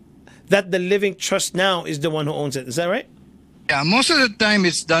recorded that the living trust now is the one who owns it. Is that right? Yeah, most of the time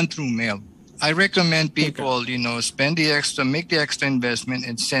it's done through mail. I recommend people, spend the extra, make the extra investment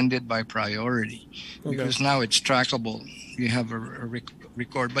and send it by priority, because now it's trackable. You have a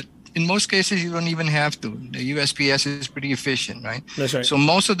record, but in most cases you don't even have to. The USPS is pretty efficient, right? That's right. So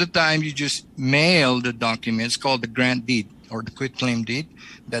most of the time you just mail the document. It's called the grant deed or the quitclaim deed.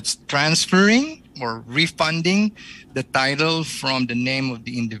 That's transferring or refunding the title from the name of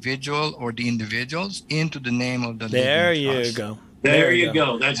the individual or the individuals into the name of the living trust. Go. There you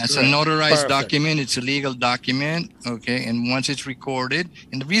go. That's a notarized document. It's a legal document. Okay. And once it's recorded,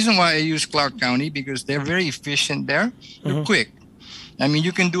 and the reason why I use Clark County, because they're very efficient there. They're quick. I mean,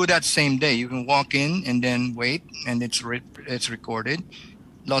 you can do that same day. You can walk in and then wait, and it's recorded.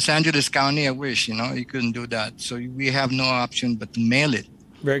 Los Angeles County, I wish, you couldn't do that. So we have no option but to mail it.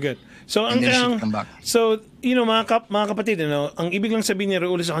 Very good. So mga kapatid, ang ibig lang sabihin ni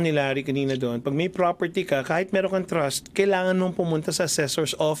Raul sa kanila, Larry, kanina doon, pag may property ka, kahit meron kang trust, kailangan mong pumunta sa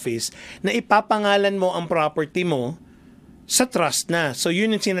assessor's office na ipapangalan mo ang property mo sa trust na. So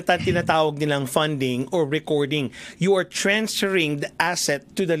yun yung tinatawag nilang funding or recording. You are transferring the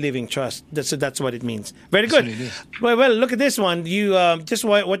asset to the living trust. That's what it means. Very good. Well, look at this one. You just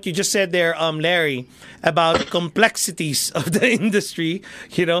what you just said there, Larry, about complexities of the industry.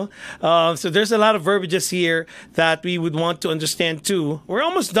 So there's a lot of verbiages here that we would want to understand too. We're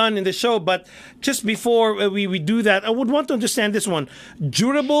almost done in the show, but just before we do that, I would want to understand this one: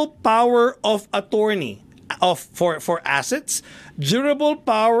 durable power of attorney. For assets, durable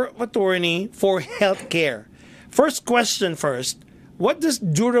power of attorney for healthcare. First question first. What does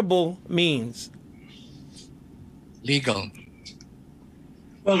durable means? Legal.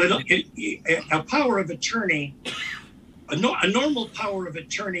 Well, a power of attorney, a normal power of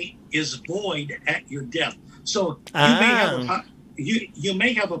attorney is void at your death. So you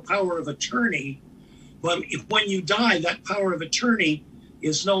may have a power of attorney, but when you die, that power of attorney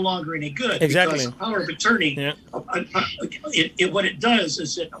is no longer any good. Exactly. Because the power of attorney, what it does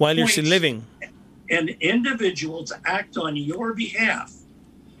is it while you're still living, an individual to act on your behalf.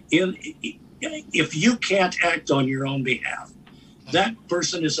 If you can't act on your own behalf, that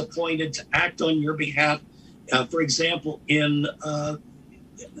person is appointed to act on your behalf. For example,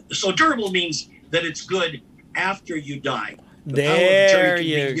 so durable means that it's good after you die. The power of There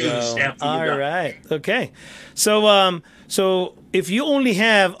attorney can you be used go. after you All die. right. Okay. So if you only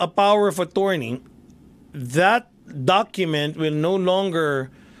have a power of attorney, that document will no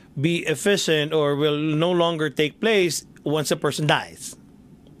longer be efficient or will no longer take place once a person dies.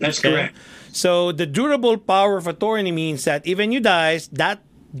 That's Okay? correct. So the durable power of attorney means that even you dies, that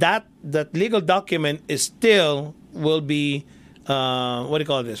legal document is still will be what do you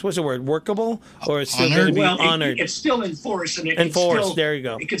call this? What's the word? Workable, or it's still going to be Well, honored? it's still enforced, and Enforced, there you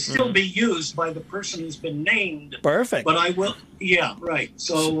go. It can still be used by the person who's been named. Perfect. But I will, yeah, right.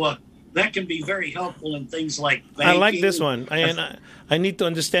 So that can be very helpful in things like banking. I like this one. I need to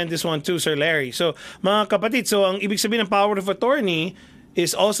understand this one too, Sir Larry. So, mga kapatid, so ang ibig sabihin ng power of attorney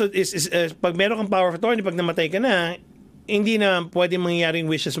is also pag meron kang power of attorney, pag namatay ka na, hindi na pwede mangyaring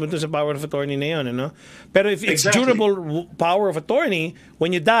wishes mo dun sa power of attorney na yun, ano? Pero if it's Exactly. durable power of attorney,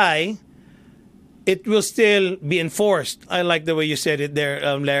 when you die, it will still be enforced. I like the way you said it there,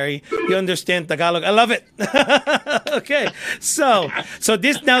 Larry. You understand Tagalog. I love it. Okay. So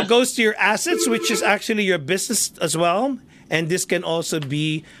this now goes to your assets, which is actually your business as well. And this can also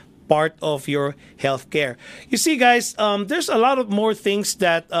be part of your healthcare. You see, guys, there's a lot of more things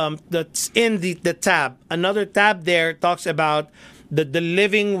that's in the tab. Another tab there talks about the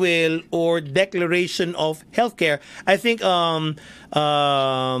living will or declaration of healthcare. I think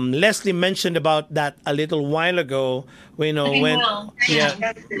Leslie mentioned about that a little while ago. We know when we have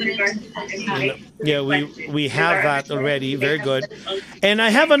that already. Very good. And I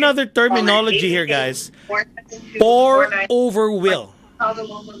have another terminology here, guys. Pour over will. Call the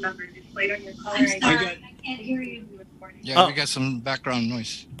local number. It's later on your caller I'm ID. sorry, I can't hear you. Yeah, we got some background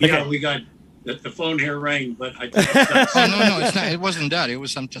noise. Yeah, we got the phone here rang, but I think that's Oh no, it's not. It wasn't that. It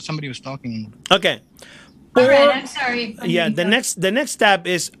was somebody was talking. Okay. All right, I'm sorry. Yeah, the next tab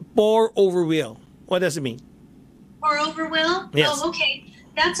is pour over will. What does it mean? Pour over will? Yes. Oh, okay.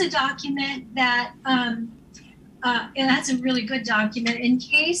 That's a document that, and that's a really good document in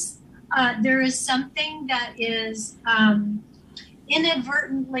case there is something that is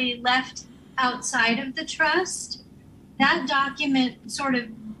inadvertently left outside of the trust. That document sort of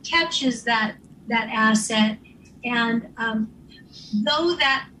catches that asset, and though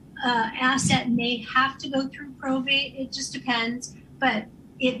that asset may have to go through probate, it just depends, but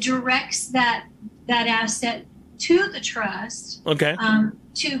it directs that asset to the trust. Okay.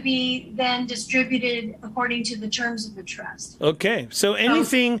 To be then distributed according to the terms of the trust. Okay. So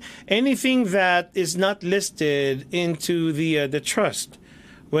anything that is not listed into the trust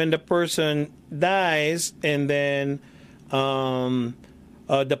when the person dies, and then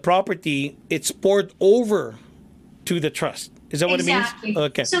the property, it's poured over to the trust. Is that what Exactly. it means?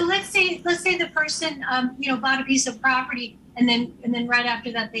 Okay. So let's say the person bought a piece of property and then right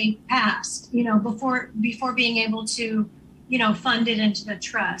after that they passed, before being able to fund it into the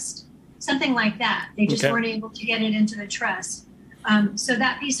trust, something like that. They just Okay. weren't able to get it into the trust. So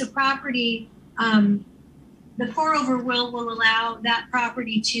that piece of property, the pour over will allow that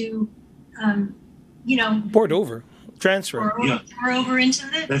property to, Poured over. Transfer. pour over into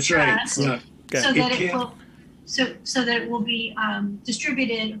the That's right. trust, Yeah. Okay. so that It it can- will. So that it will be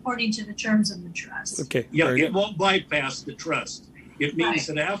distributed according to the terms of the trust. Okay. Yeah, Very it good. won't bypass the trust. It means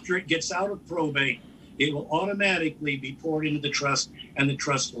Right. that after it gets out of probate, it will automatically be poured into the trust, and the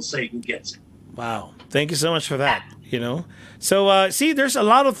trust will say who gets it. Wow. Thank you so much for that. So see, there's a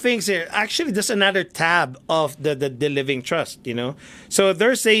lot of things here. Actually, there's another tab of the living trust, So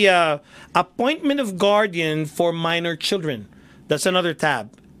there's a appointment of guardian for minor children. That's another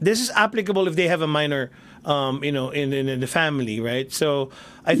tab. This is applicable if they have a minor in the family, right? So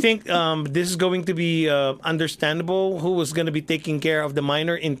I think this is going to be understandable. Who is going to be taking care of the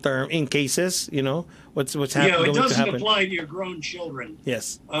minor in cases, what's Yeah, happening it going to doesn't happen. apply to your grown children.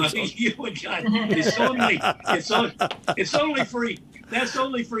 Yes. It's only for that's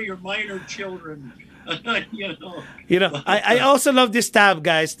only for your minor children. I also love this tab,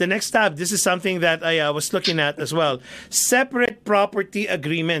 guys. The next tab, this is something that I was looking at as well. Separate property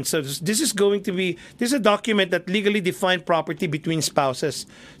agreement. So this is a document that legally defines property between spouses.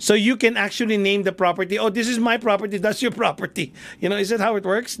 So you can actually name the property. Oh, this is my property. That's your property. Is that how it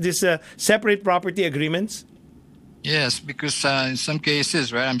works? This separate property agreements? Yes, because in some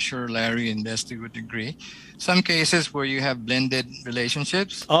cases, right, I'm sure Larry and Leslie would agree, some cases where you have blended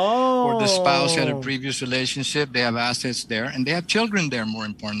relationships, or the spouse had a previous relationship, they have assets there, and they have children there, more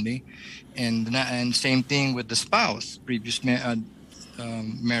importantly, and same thing with the spouse, previous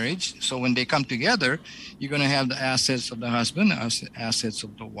marriage. So when they come together, you're going to have the assets of the husband, assets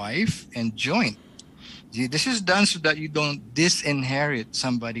of the wife, and joint. See, this is done so that you don't disinherit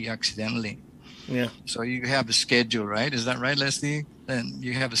somebody accidentally. Yeah. So you have a schedule, right? Is that right, Leslie? Then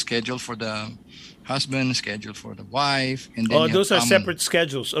you have a schedule for the husband, schedule for the wife, and then those are separate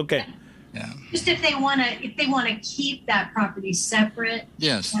schedules. Okay. Yeah. Just if they want to keep that property separate,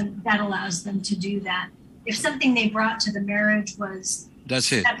 Yes. then that allows them to do that. If something they brought to the marriage was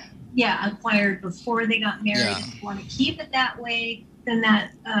That's it. acquired before they got married, Yeah. and want to keep it that way, then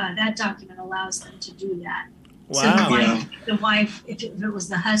that document allows them to do that. So Wow. the wife, if it was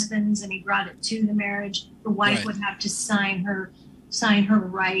the husband's and he brought it to the marriage, the wife Right. would have to sign her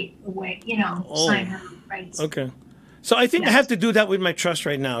right away. Sign her rights. Okay. So I think I have to do that with my trust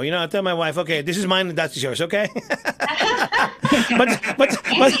right now. I tell my wife, okay, this is mine and that's yours, okay?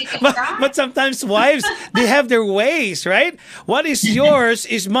 but sometimes wives, they have their ways, right? What is yours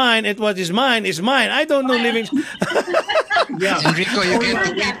is mine, and what is mine is mine. I don't know living. Yeah. Enrico, you We've get to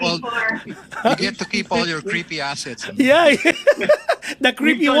heard that keep all before. you get to keep all your creepy assets. Yeah, the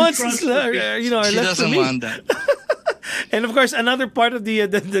creepy done ones, trust are She left to doesn't me. want that. And of course, another part of the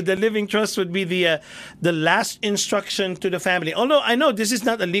living trust would be the last instruction to the family. Although I know this is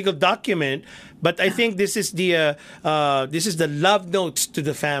not a legal document, but I think this is the love notes to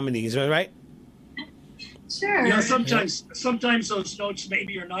the families, right? Sure. Yeah, sometimes those notes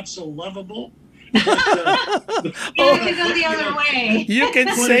maybe are not so lovable. But, You can go the other way. You can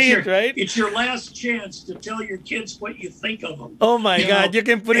but say it, right? It's your last chance to tell your kids what you think of them. Oh my God, you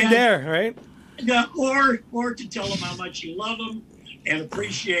can put it and- there, right? Yeah, or to tell them how much you love them and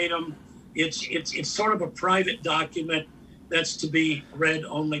appreciate them. It's sort of a private document that's to be read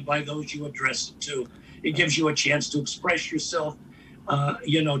only by those you address it to. It gives you a chance to express yourself,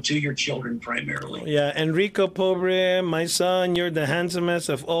 to your children primarily. Yeah, Enrico Pobre, my son, you're the handsomest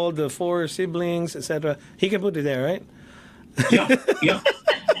of all the 4 siblings, etc. He can put it there, right?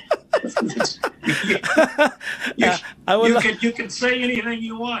 Yeah. I would You can say anything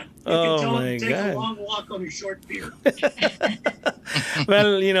you want. You Oh, can tell my them to take God. a long walk on a short pier.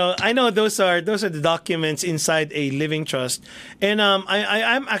 Well, I know those are the documents inside a living trust, and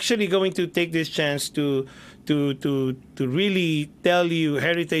I'm actually going to take this chance to really tell you,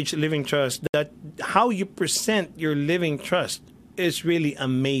 Heritage Living Trust, that how you present your living trust is really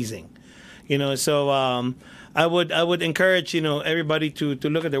amazing. So I would encourage everybody to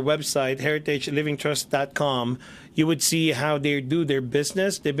look at their website, heritagelivingtrust.com. You would see how they do their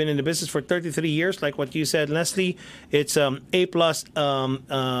business. They've been in the business for 33 years, like what you said, Leslie. It's A+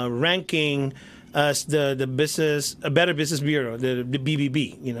 ranking as the business, a Better Business Bureau, the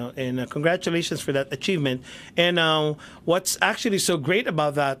BBB. And congratulations for that achievement. And what's actually so great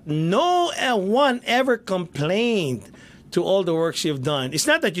about that, no one ever complained to all the works you've done. It's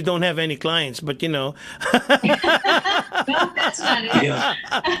not that you don't have any clients, but No, that's not it. Yeah.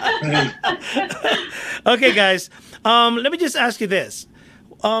 Okay, guys. Let me just ask you this.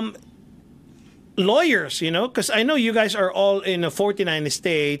 Lawyers, because I know you guys are all in 49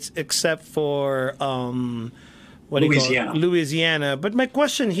 states except for Louisiana. Louisiana. But my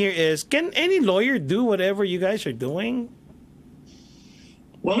question here is, can any lawyer do whatever you guys are doing?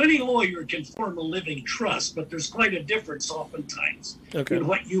 Well, any lawyer can form a living trust, but there's quite a difference oftentimes in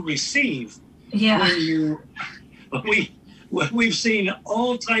what you receive. Yeah. We've seen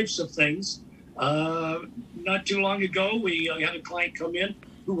all types of things. Not too long ago, we had a client come in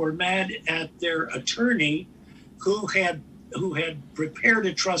who were mad at their attorney who had prepared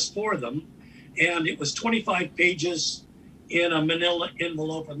a trust for them, and it was 25 pages in a manila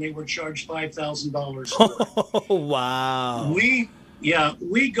envelope, and they were charged $5,000 for it. Oh, wow. We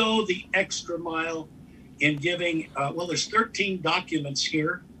go the extra mile in giving, there's 13 documents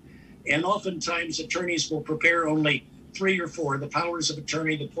here, and oftentimes attorneys will prepare only 3 or 4, the powers of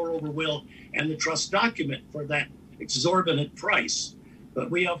attorney, the pour-over will, and the trust document for that exorbitant price. But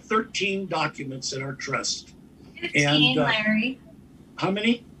we have 13 documents in our trust. 15, Larry. How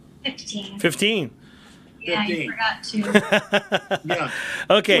many? 15. 15. Yeah, 15. you forgot to. Yeah.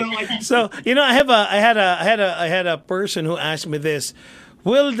 Okay, Well, so I had a person who asked me this: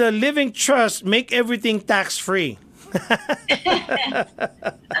 will the living trust make everything tax free?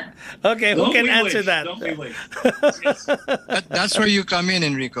 Okay, who can answer that? Don't we wish? That's where you come in,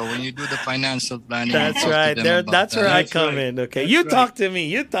 Enrico, when you do the financial planning. That's You talk to right. them There, about that's that. where I That's come right. in. Okay, That's you right. talk to me.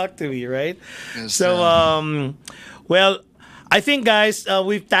 You talk to me, right? Yes, So, well, I think, guys,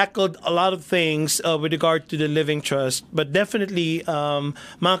 we've tackled a lot of things with regard to the living trust. But definitely,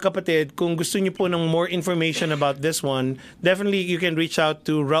 mga kapatid, kung gusto niyo po ng more information about this one, definitely you can reach out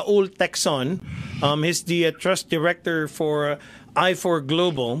to Raul Texon. He's the trust director for I4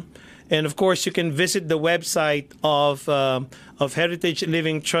 Global. And of course, you can visit the website of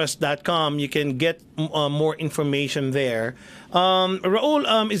heritagelivingtrust.com. You can get more information there.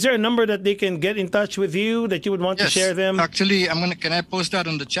 Raul, is there a number that they can get in touch with you that you would want to share them? Actually, can I post that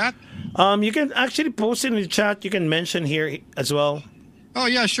on the chat? You can actually post it in the chat. You can mention here as well. Oh,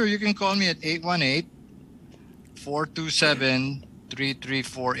 yeah, sure. You can call me at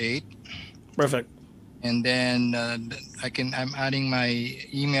 818-427-3348. Perfect. And then I'm adding my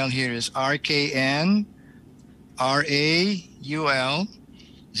email here is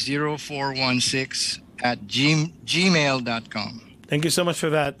rknraul0416@gmail.com. Thank you so much for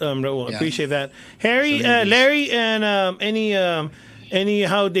that, Raul. Yeah. Appreciate that. Harry, Larry, and any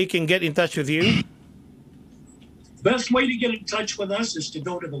how they can get in touch with you? Best way to get in touch with us is to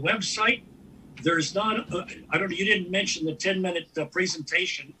go to the website. There's not, I don't know, you didn't mention the 10-minute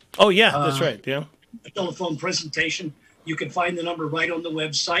presentation. Oh, yeah, that's right. Yeah. A telephone presentation. You can find the number right on the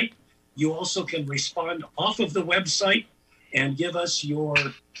website. You also can respond off of the website and give us your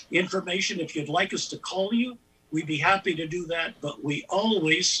information. If you'd like us to call you, we'd be happy to do that. But we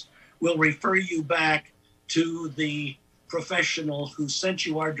always will refer you back to the professional who sent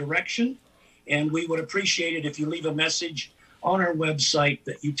you our direction. And we would appreciate it if you leave a message on our website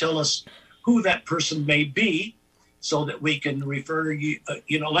that you tell us who that person may be so that we can refer you,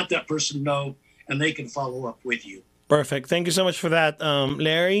 let that person know and they can follow up with you. Perfect. Thank you so much for that,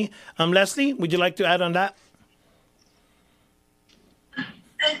 Larry. Leslie, would you like to add on that?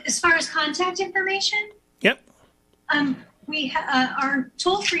 As far as contact information? Yep. Our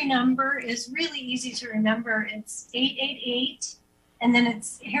toll-free number is really easy to remember. It's 888, and then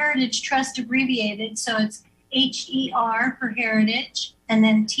it's Heritage Trust abbreviated, so it's HER for Heritage, and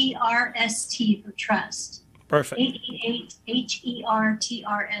then TRST for Trust. Perfect. 888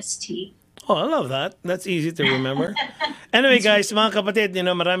 HERTRST. Oh, I love that. That's easy to remember. Anyway, guys, mga kapatid,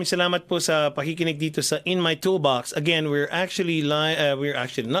 maraming salamat po sa pakikinig dito sa In My Toolbox. Again, we're actually live. We're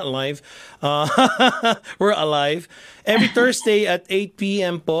actually not live. We're alive. Every Thursday at 8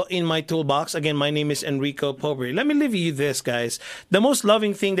 p.m. po in My Toolbox. Again, my name is Enrico Pobre. Let me leave you this, guys. The most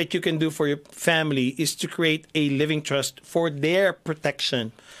loving thing that you can do for your family is to create a living trust for their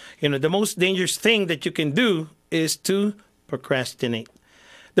protection. The most dangerous thing that you can do is to procrastinate.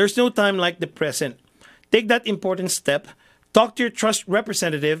 There's no time like the present. Take that important step. Talk to your trust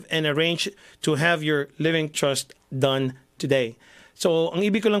representative and arrange to have your living trust done today. So, ang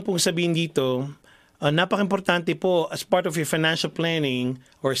ibig ko lang pong sabihin dito, napaka-importante po as part of your financial planning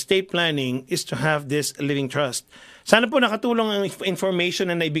or estate planning is to have this living trust. Sana po nakatulong ang information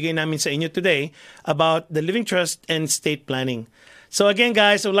na naibigay namin sa inyo today about the living trust and estate planning. So again,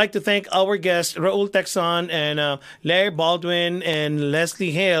 guys, I would like to thank our guests, Raul Texon and Larry Baldwin and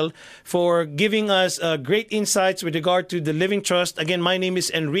Leslie Hale for giving us great insights with regard to the Living Trust. Again, my name is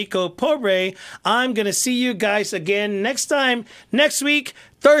Enrico Pobre. I'm going to see you guys again next week,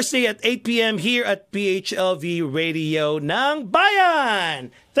 Thursday at 8 p.m. here at PHLV Radio ng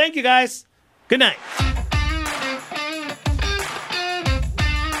Bayan. Thank you, guys. Good night.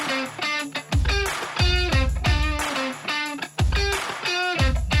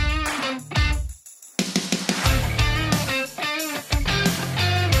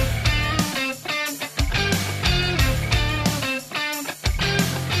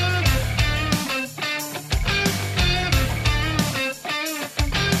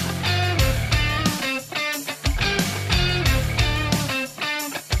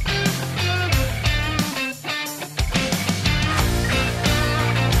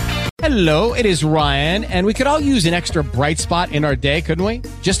 Hello, it is Ryan, and we could all use an extra bright spot in our day, couldn't we?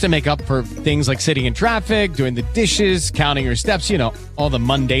 Just to make up for things like sitting in traffic, doing the dishes, counting your steps, all the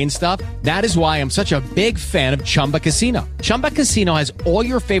mundane stuff. That is why I'm such a big fan of Chumba Casino. Chumba Casino has all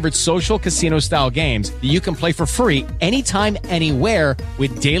your favorite social casino-style games that you can play for free anytime, anywhere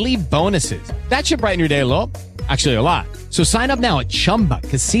with daily bonuses. That should brighten your day a little. Actually, a lot. So sign up now at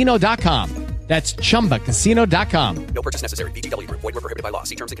ChumbaCasino.com. That's ChumbaCasino.com. No purchase necessary. VGW Group. Void where prohibited by law.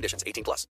 See terms and conditions. 18+.